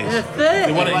 30s. The 30s?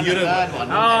 They won it They won in the Europe. third one.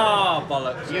 Oh,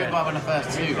 bollocks. Uruguay won the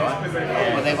first 2, right?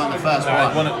 Well, they won the first They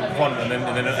one. won it one, and then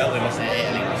Italy must have.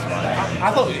 Italy was one.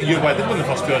 I thought Uruguay did win the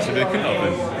first 2, actually, but they couldn't have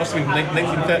been. Must have been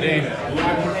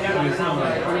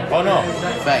 1930. Oh no,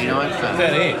 39.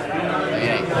 38.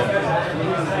 38.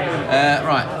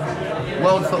 Right.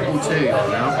 World Football 2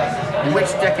 now. In which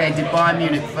decade did Bayern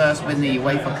Munich first win the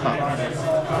UEFA Cup?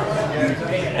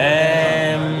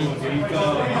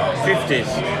 50s.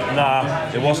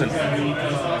 Nah, it wasn't.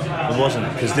 It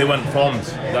wasn't, because they weren't formed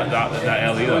that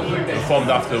early either. They were formed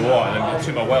after the war, and it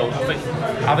took a while.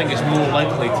 I think it's more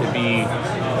likely to be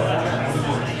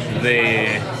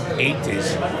the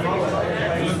 80s.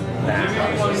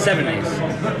 70s.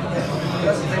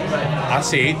 I'd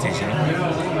say 80s, you know.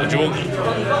 A joke.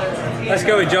 Let's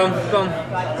go with John. Go on.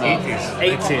 80s.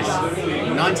 80s.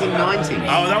 1990.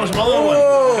 Oh, that was my other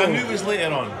Whoa. one. I knew it was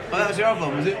later on. Oh, that was your other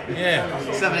one, was it? Yeah.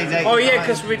 70s, 80s. Oh yeah,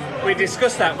 because we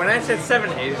discussed that. When I said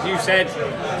 70s, you said,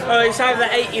 oh, it's either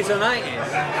 80s or 90s.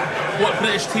 What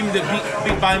British team that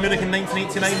beat Bayern Munich in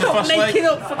 1989 in the Stop first leg? making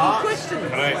up fucking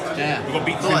questions. Right. Yeah. We got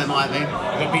beat 2. Thought it might be. We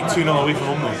got beat 2-0 away from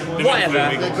home though. They went Whatever. through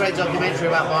the There's a great documentary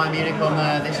about Bayern Munich on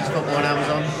This Is Football on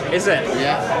Amazon. Is it?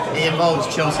 Yeah. It involves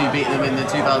Chelsea beating them in the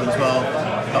 2012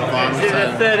 Cup final. Is it the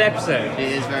so 3rd episode?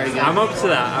 it is very good. I'm up to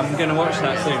that. I'm going to watch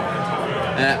that soon.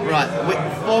 Right.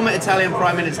 Former Italian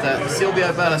Prime Minister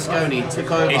Silvio Berlusconi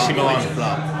took over AC Milan. which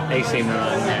club? AC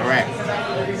Milan. Correct.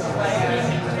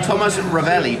 Thomas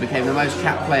Ravelli became the most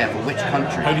capped player for which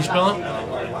country? How do you spell it?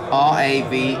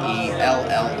 Ravelli.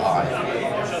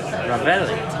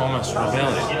 Ravelli. Thomas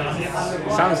Ravelli.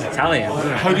 Sounds Italian,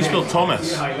 doesn't it? How do you spell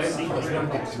Thomas?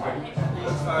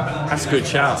 That's a good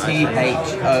shout. Thomas.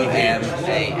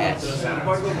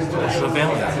 Thomas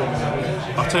Ravelli.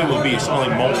 I'll tell you what it'll be, it's only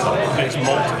Malta. It's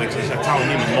Malta, it's Italian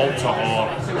name, Malta or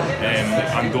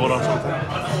Andorra or something.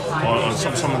 Or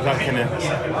something like that kind of.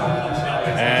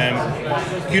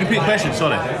 Can you repeat the question?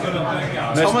 Sorry.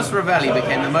 Thomas Ravelli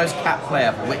became the most capped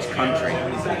player for which country?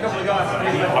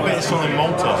 I bet it's only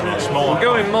Malta, so it's small. We're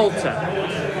going Malta. I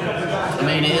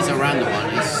mean, it is a random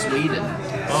one. It's Sweden.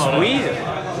 Sweden.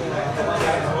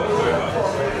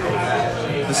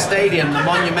 The stadium, the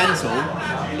Monumental,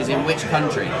 is in which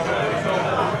country?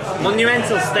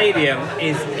 Monumental Stadium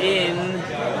is in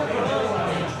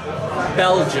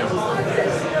Belgium.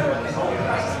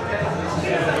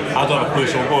 I don't have a clue,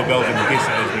 so we'll go with Belgium in case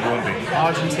it is, but it won't be.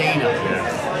 Argentina.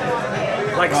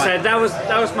 Like I Right. said, that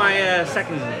was my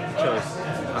second choice.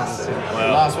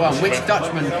 Last one. Which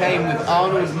Dutchman came with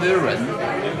Arnold Muren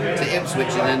to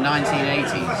Ipswich in the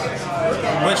 1980s?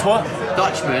 Which what?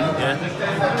 Dutchman Yeah.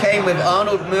 came with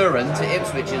Arnold Muren to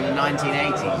Ipswich in the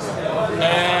 1980s.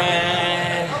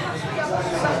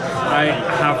 I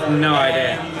have no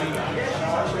idea.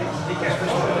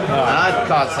 And I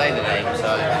can't say the name,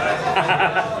 so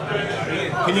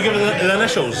Can you give it the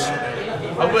initials?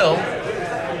 I will,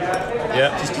 Yeah.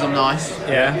 just because I'm nice.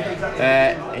 Yeah.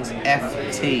 It's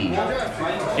FT.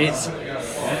 It's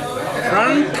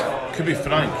Frank Could be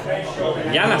Frank.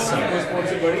 Janssen.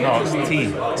 No, it's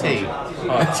T. T.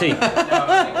 Oh, T.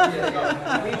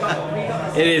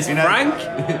 It is Frank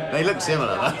They look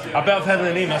similar, though. I bet I've heard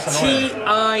the name, that's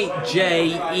annoying.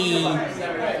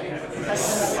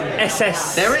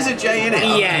 Tijessen. There is a J in it.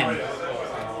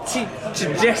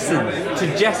 Tijessen.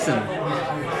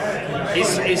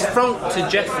 It's Frank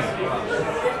Tijessen.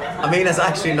 I mean, it's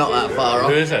actually not that far Who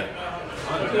off. is it?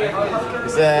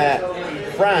 It's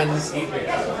Franz.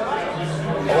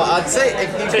 Well, I'd say if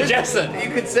you Tijessen. you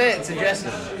could say it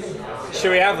Tijessen.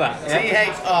 Should we have that?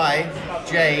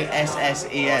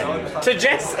 Tijessen.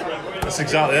 Tijessen. That's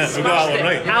exactly it. We got that one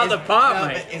right. Out the park, No,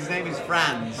 mate. but his name is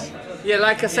Franz. Yeah,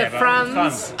 like I said, but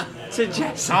Franz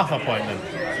Tijessen. Half a point then.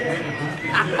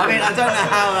 I mean, I don't know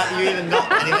how that you even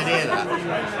got anywhere near that.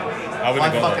 I would By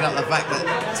have got fucking that. up the fact that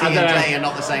T I and don't know. J are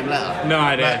not the same letter. No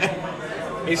idea.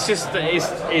 It's just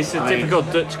it's a typical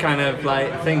Dutch kind of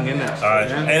like thing, isn't it?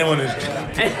 Alright, anyone who's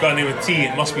got a name with T,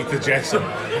 it must be Tejessen.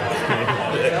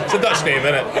 It's a Dutch name,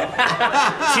 isn't it?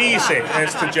 T-say,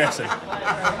 it's Tejessen.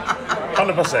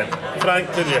 100%. Frank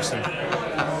Tejessen.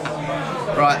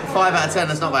 Right, 5 out of 10.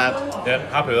 That's not bad. Yeah,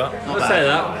 happy with that. Not We'll bad. say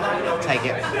that. Take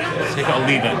it. Take it or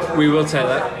leave it. We will take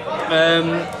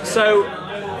that. So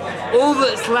all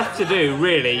that's left to do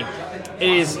really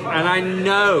is, and I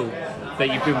know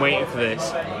that you've been waiting for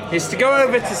this, is to go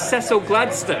over to Cecil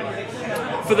Gladstone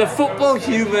for the Football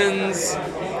Humans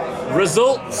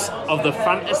results of the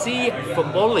Fantasy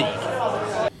Football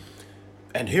League.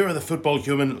 And here are the Football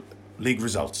Human League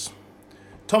results.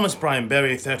 Thomas Brian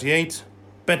Berry, 38.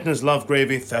 Bentner's Love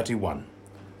Gravy, 31.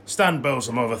 Stan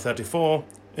Bowsam over 34.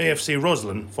 AFC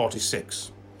Roslin,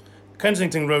 46.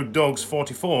 Kensington Road Dogs,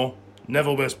 44.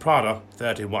 Neville Wears Prada,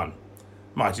 31.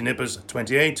 Mighty Nippers,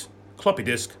 28. Cloppy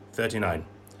Disc, 39.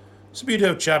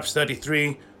 Sabuto Chaps,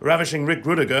 33. Ravishing Rick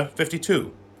Rudiger,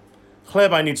 52.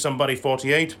 Clairby Needs Somebody,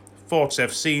 48. Forts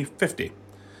FC, 50.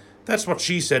 That's What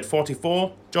She Said,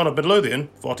 44. John of Midlothian,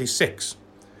 46.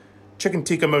 Chicken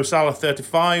Tikka Mosala,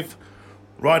 35.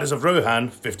 Riders of Rohan,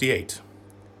 58.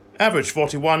 Average,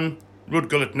 41.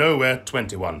 Rudgullet Nowhere,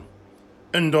 21.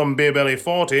 Undom Beerbelly,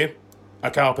 40.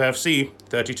 Akalpa FC,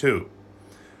 32.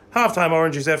 Halftime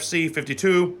Oranges FC,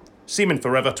 52. Seaman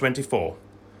Forever, 24.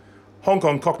 Hong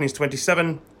Kong Cockneys,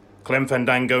 27. Clem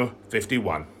Fandango,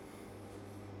 51.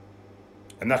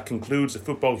 And that concludes the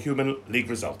Football Human League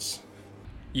results.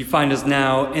 You find us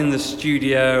now in the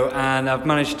studio, and I've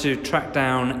managed to track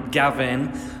down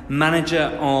Gavin,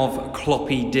 manager of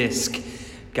Cloppy Disc.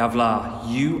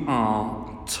 Gavlar, you are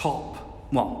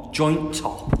joint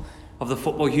top of the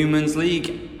Football Humans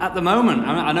League at the moment.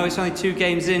 I know it's only 2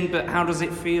 games in, but how does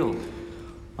it feel?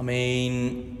 I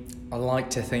mean, I like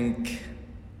to think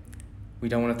we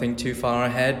don't want to think too far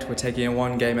ahead. We're taking it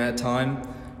 1 game at a time.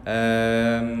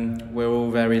 We're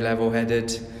all very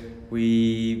level-headed.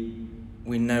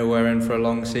 We know we're in for a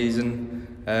long season,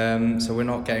 so we're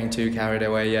not getting too carried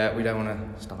away yet. We don't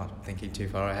want to start thinking too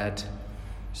far ahead.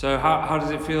 So how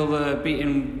does it feel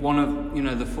beating one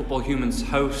of the Football Humans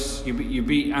hosts? You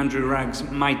beat Andrew Ragg's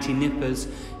Mighty Nippers,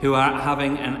 who are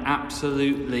having an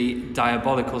absolutely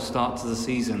diabolical start to the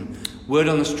season. Word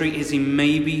on the street is he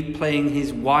may be playing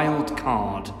his wild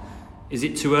card. Is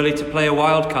it too early to play a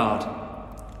wild card?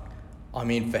 I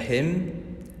mean, for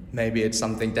him, maybe it's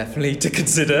something definitely to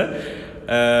consider.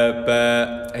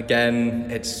 But again,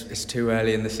 it's too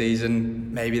early in the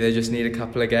season. Maybe they just need a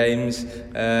couple of games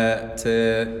for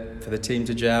the team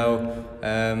to gel.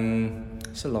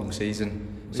 It's a long season.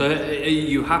 So, are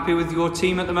you happy with your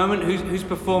team at the moment? Who's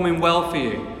performing well for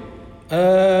you?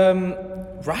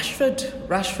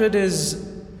 Rashford is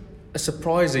a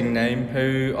surprising name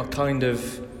who I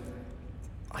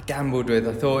gambled with.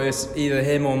 I thought it's either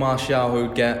him or Martial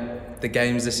who'd get the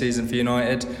games this season for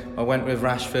United. I went with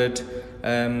Rashford.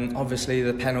 Obviously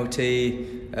the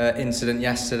penalty incident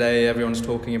yesterday, everyone's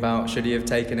talking about should he have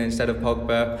taken it instead of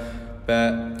Pogba,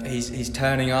 but he's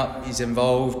turning up, he's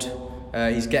involved,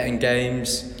 he's getting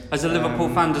games. As a Liverpool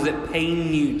fan, does it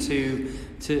pain you to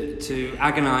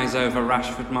agonise over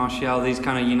Rashford, Martial, these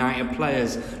kind of United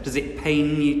players? Does it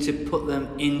pain you to put them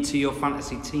into your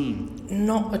fantasy team?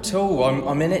 Not at all.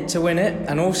 I'm in it to win it,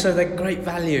 and also they're great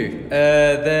value.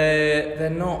 They're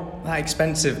not that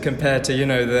expensive compared to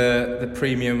the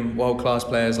premium world class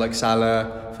players like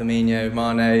Salah, Firmino,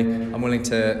 Mane. I'm willing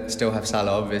to still have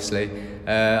Salah, obviously.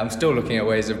 I'm still looking at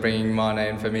ways of bringing Mane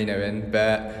and Firmino in,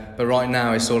 but right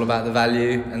now it's all about the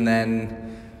value. And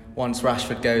then once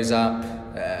Rashford goes up,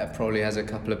 probably has a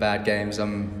couple of bad games,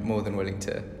 I'm more than willing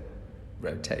to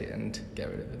rotate and get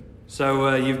rid of him.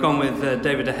 So you've gone with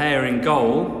David De Gea in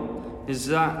goal. Is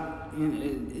that?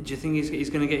 Do you think he's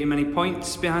going to get you many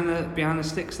points behind the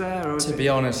sticks there? Or to be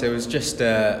honest, it was just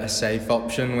a safe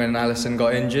option when Alisson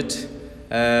got injured.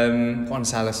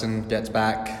 Once Alisson gets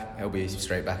back, he'll be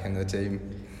straight back in the team.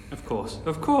 Of course.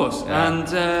 Yeah.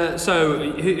 And so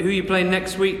who are you playing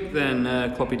next week then,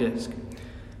 Cloppy Disc?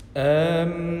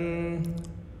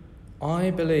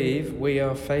 I believe we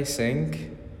are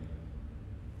facing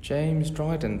James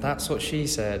Dryden. That's what she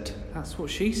said. That's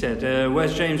what she said.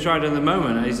 Where's James Dryden at the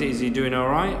moment? Is he doing all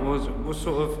right? What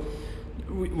sort of?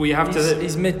 We have to.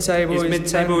 He's mid-table. He's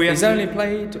mid-table. He's only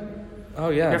played. Oh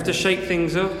yeah. You have to shake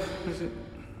things up.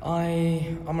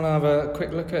 I'm gonna have a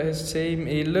quick look at his team.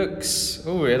 He looks.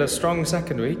 Oh, he had a strong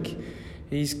second week.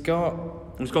 He's gone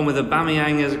with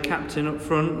Aubameyang as a captain up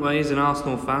front. Well, he's an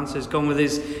Arsenal fan, so he's gone with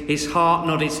his heart,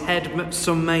 not his head.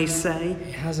 Some may say.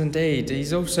 He has indeed.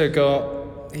 He's also got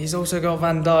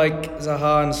Van Dijk,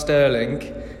 Zaha, and Sterling,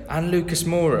 and Lucas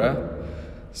Moura.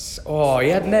 Oh, he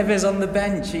had Neves on the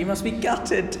bench. He must be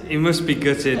gutted. He must be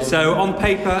gutted. So on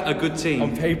paper, a good team.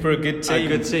 On paper, a good team. A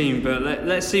good team. But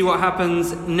let's see what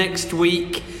happens next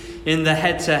week in the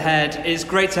head-to-head. It's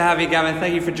great to have you, Gavin.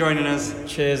 Thank you for joining us.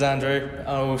 Cheers, Andrew.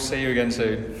 I will see you again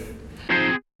soon.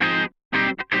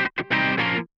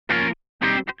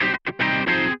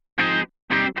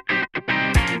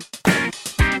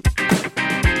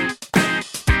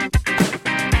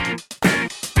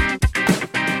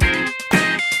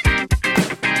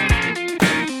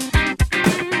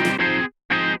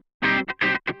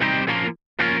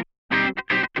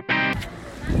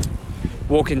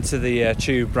 Walking to the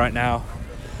tube right now.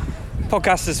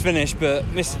 Podcast is finished, but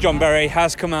Mr. John Berry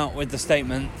has come out with the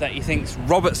statement that he thinks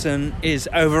Robertson is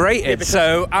overrated. Yeah,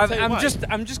 so I'm why. just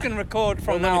going to record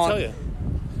from Well, now let on. me tell you.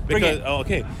 Because,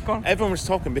 okay. Go on. Everyone was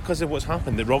talking because of what's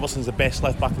happened that Robertson's the best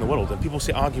left back in the world, and people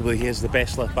say arguably he is the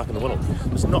best left back in the world.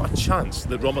 There's not a chance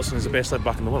that Robertson is the best left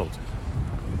back in the world. Do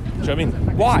you know what I mean?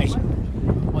 Why?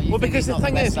 Well, because the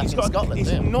thing is, he's got.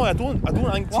 Scotland, No, I don't. I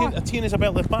think Tierney's a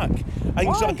better left back. I think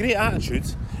he's got a great attitude.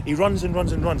 He runs and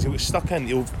runs and runs. He was stuck in.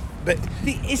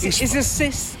 His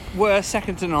assists were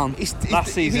second to none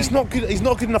last season. He's not good. He's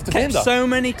not good enough defender. Kept so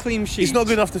many clean sheets. He's not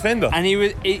good enough defender. And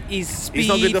his speed. He's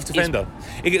not good enough defender.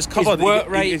 He gets covered. His work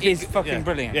rate is fucking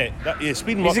brilliant. Yeah,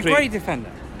 speed and work He's a rate. great defender.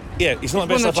 Yeah, he's not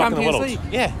the won best the left back in the world. Champions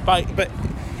League. Yeah, but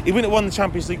he wouldn't have won the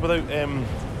Champions League without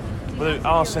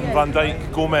Alisson, Van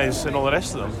Dijk, Gomez, and all the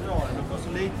rest of them.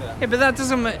 Yeah, but that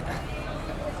doesn't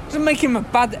make him a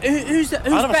bad. Who's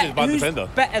defender.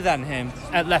 better than him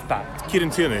at left back?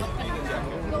 Kieran Tierney.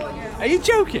 Are you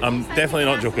joking? I'm definitely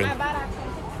not joking.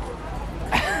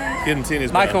 Kieran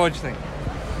Tierney's better. Michael, what do you think?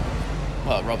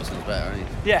 Well, Robertson's better, isn't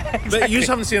he? Yeah, exactly. But you just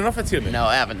haven't seen enough of Tierney. No,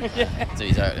 I haven't. To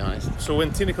be totally honest. So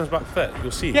when Tierney comes back fit,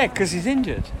 you'll see. Yeah, because he's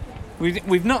injured.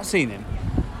 We've not seen him.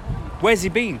 Where's he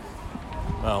been?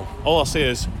 Well, all I'll say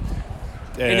is.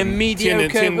 In a mediocre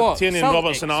Tierney and Celtic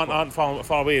Robertson aren't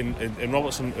far away. In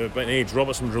Robertson, in age,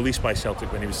 Robertson was released by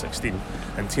Celtic when he was 16,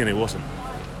 and Tierney wasn't.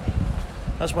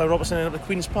 That's why Robertson ended up at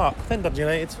Queen's Park, then Dundee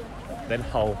United, then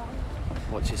Hull.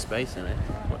 Watch your space, innit?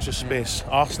 Watch his space.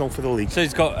 Arsenal for the league. So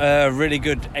he's got really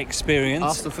good experience.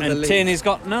 Arsenal for the and league. Tierney's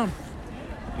got none.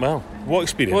 Well, what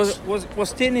experience?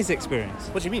 What's Tierney's experience?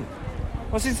 What do you mean?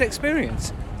 What's his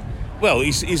experience? Well,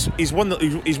 he's won the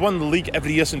league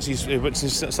every year since he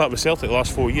started with Celtic the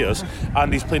last 4 years,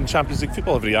 and he's playing Champions League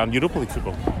football every year and Europa League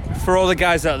football. For all the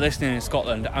guys that are listening in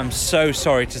Scotland, I'm so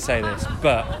sorry to say this,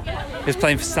 but he's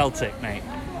playing for Celtic, mate.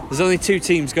 There's only 2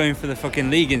 teams going for the fucking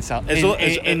league in Scotland.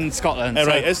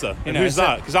 Right, is there? And who's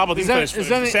that? Because Aberdeen finished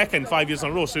second 5 years in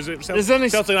a row. So is it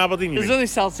Celtic and Aberdeen? There's only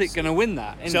Celtic going to win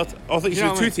that. I thought you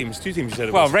said 2 teams. 2 teams you said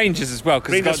it well, was. Rangers as well,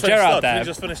 because they've got Rangers Gerrard there.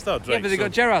 Rangers finished third, right? Yeah, but they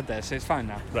got Gerrard there, so it's fine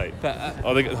now. Right.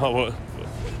 But they got what?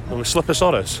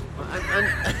 Slippersaurus.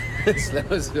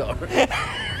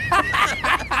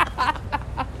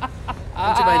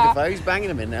 Jermaine Defoe's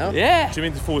banging him in now. yeah.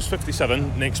 Jermaine Defoe's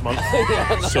 57 next month.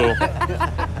 So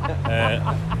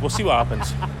we'll see what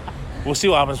happens. We'll see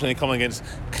what happens when they come against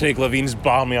Craig Levine's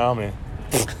Barmy Army.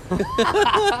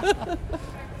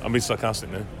 I'm being sarcastic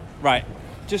now. Right.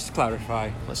 Just to clarify,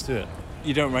 Let's do it.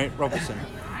 you don't rate Robertson.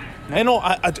 I him?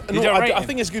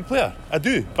 think he's a good player. I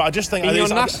do, but I just think In your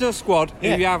national squad, who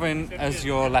Yeah. are you having as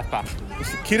your left back?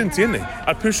 Kieran Tierney.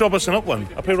 I'd push Robertson up one.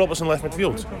 I'd play Robertson left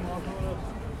midfield.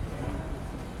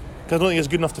 I don't think he's a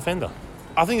good enough defender.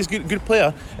 I think he's a good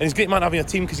player, and he's a great man having a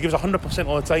team because he gives 100%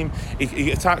 all the time.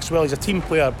 He attacks well. He's a team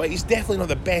player, but he's definitely not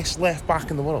the best left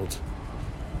back in the world.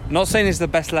 Not saying he's the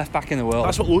best left back in the world,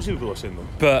 That's what loads of people are saying, though.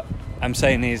 but I'm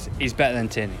saying he's better than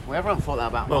Tierney. Well, everyone thought that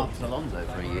about Marcus Alonso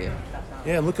for a year.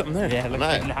 Yeah, look at him there. Yeah, look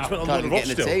I at him know. now. Spent on Can't the even get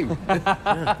in the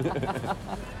Rochdale.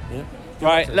 team.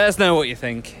 Right, let us know what you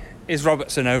think. Is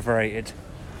Robertson overrated?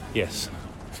 Yes.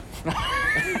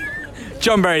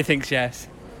 John Berry thinks yes.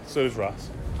 So does Ras.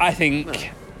 I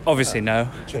think, obviously, no.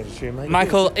 Change the tune, mate.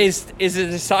 Michael is a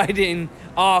deciding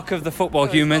arc of the football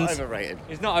humans. Not overrated.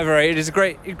 He's not overrated. He's a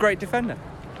great defender.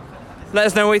 Let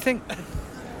us know what you think.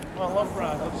 Well, I love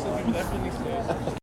Ras. I just think everything needs to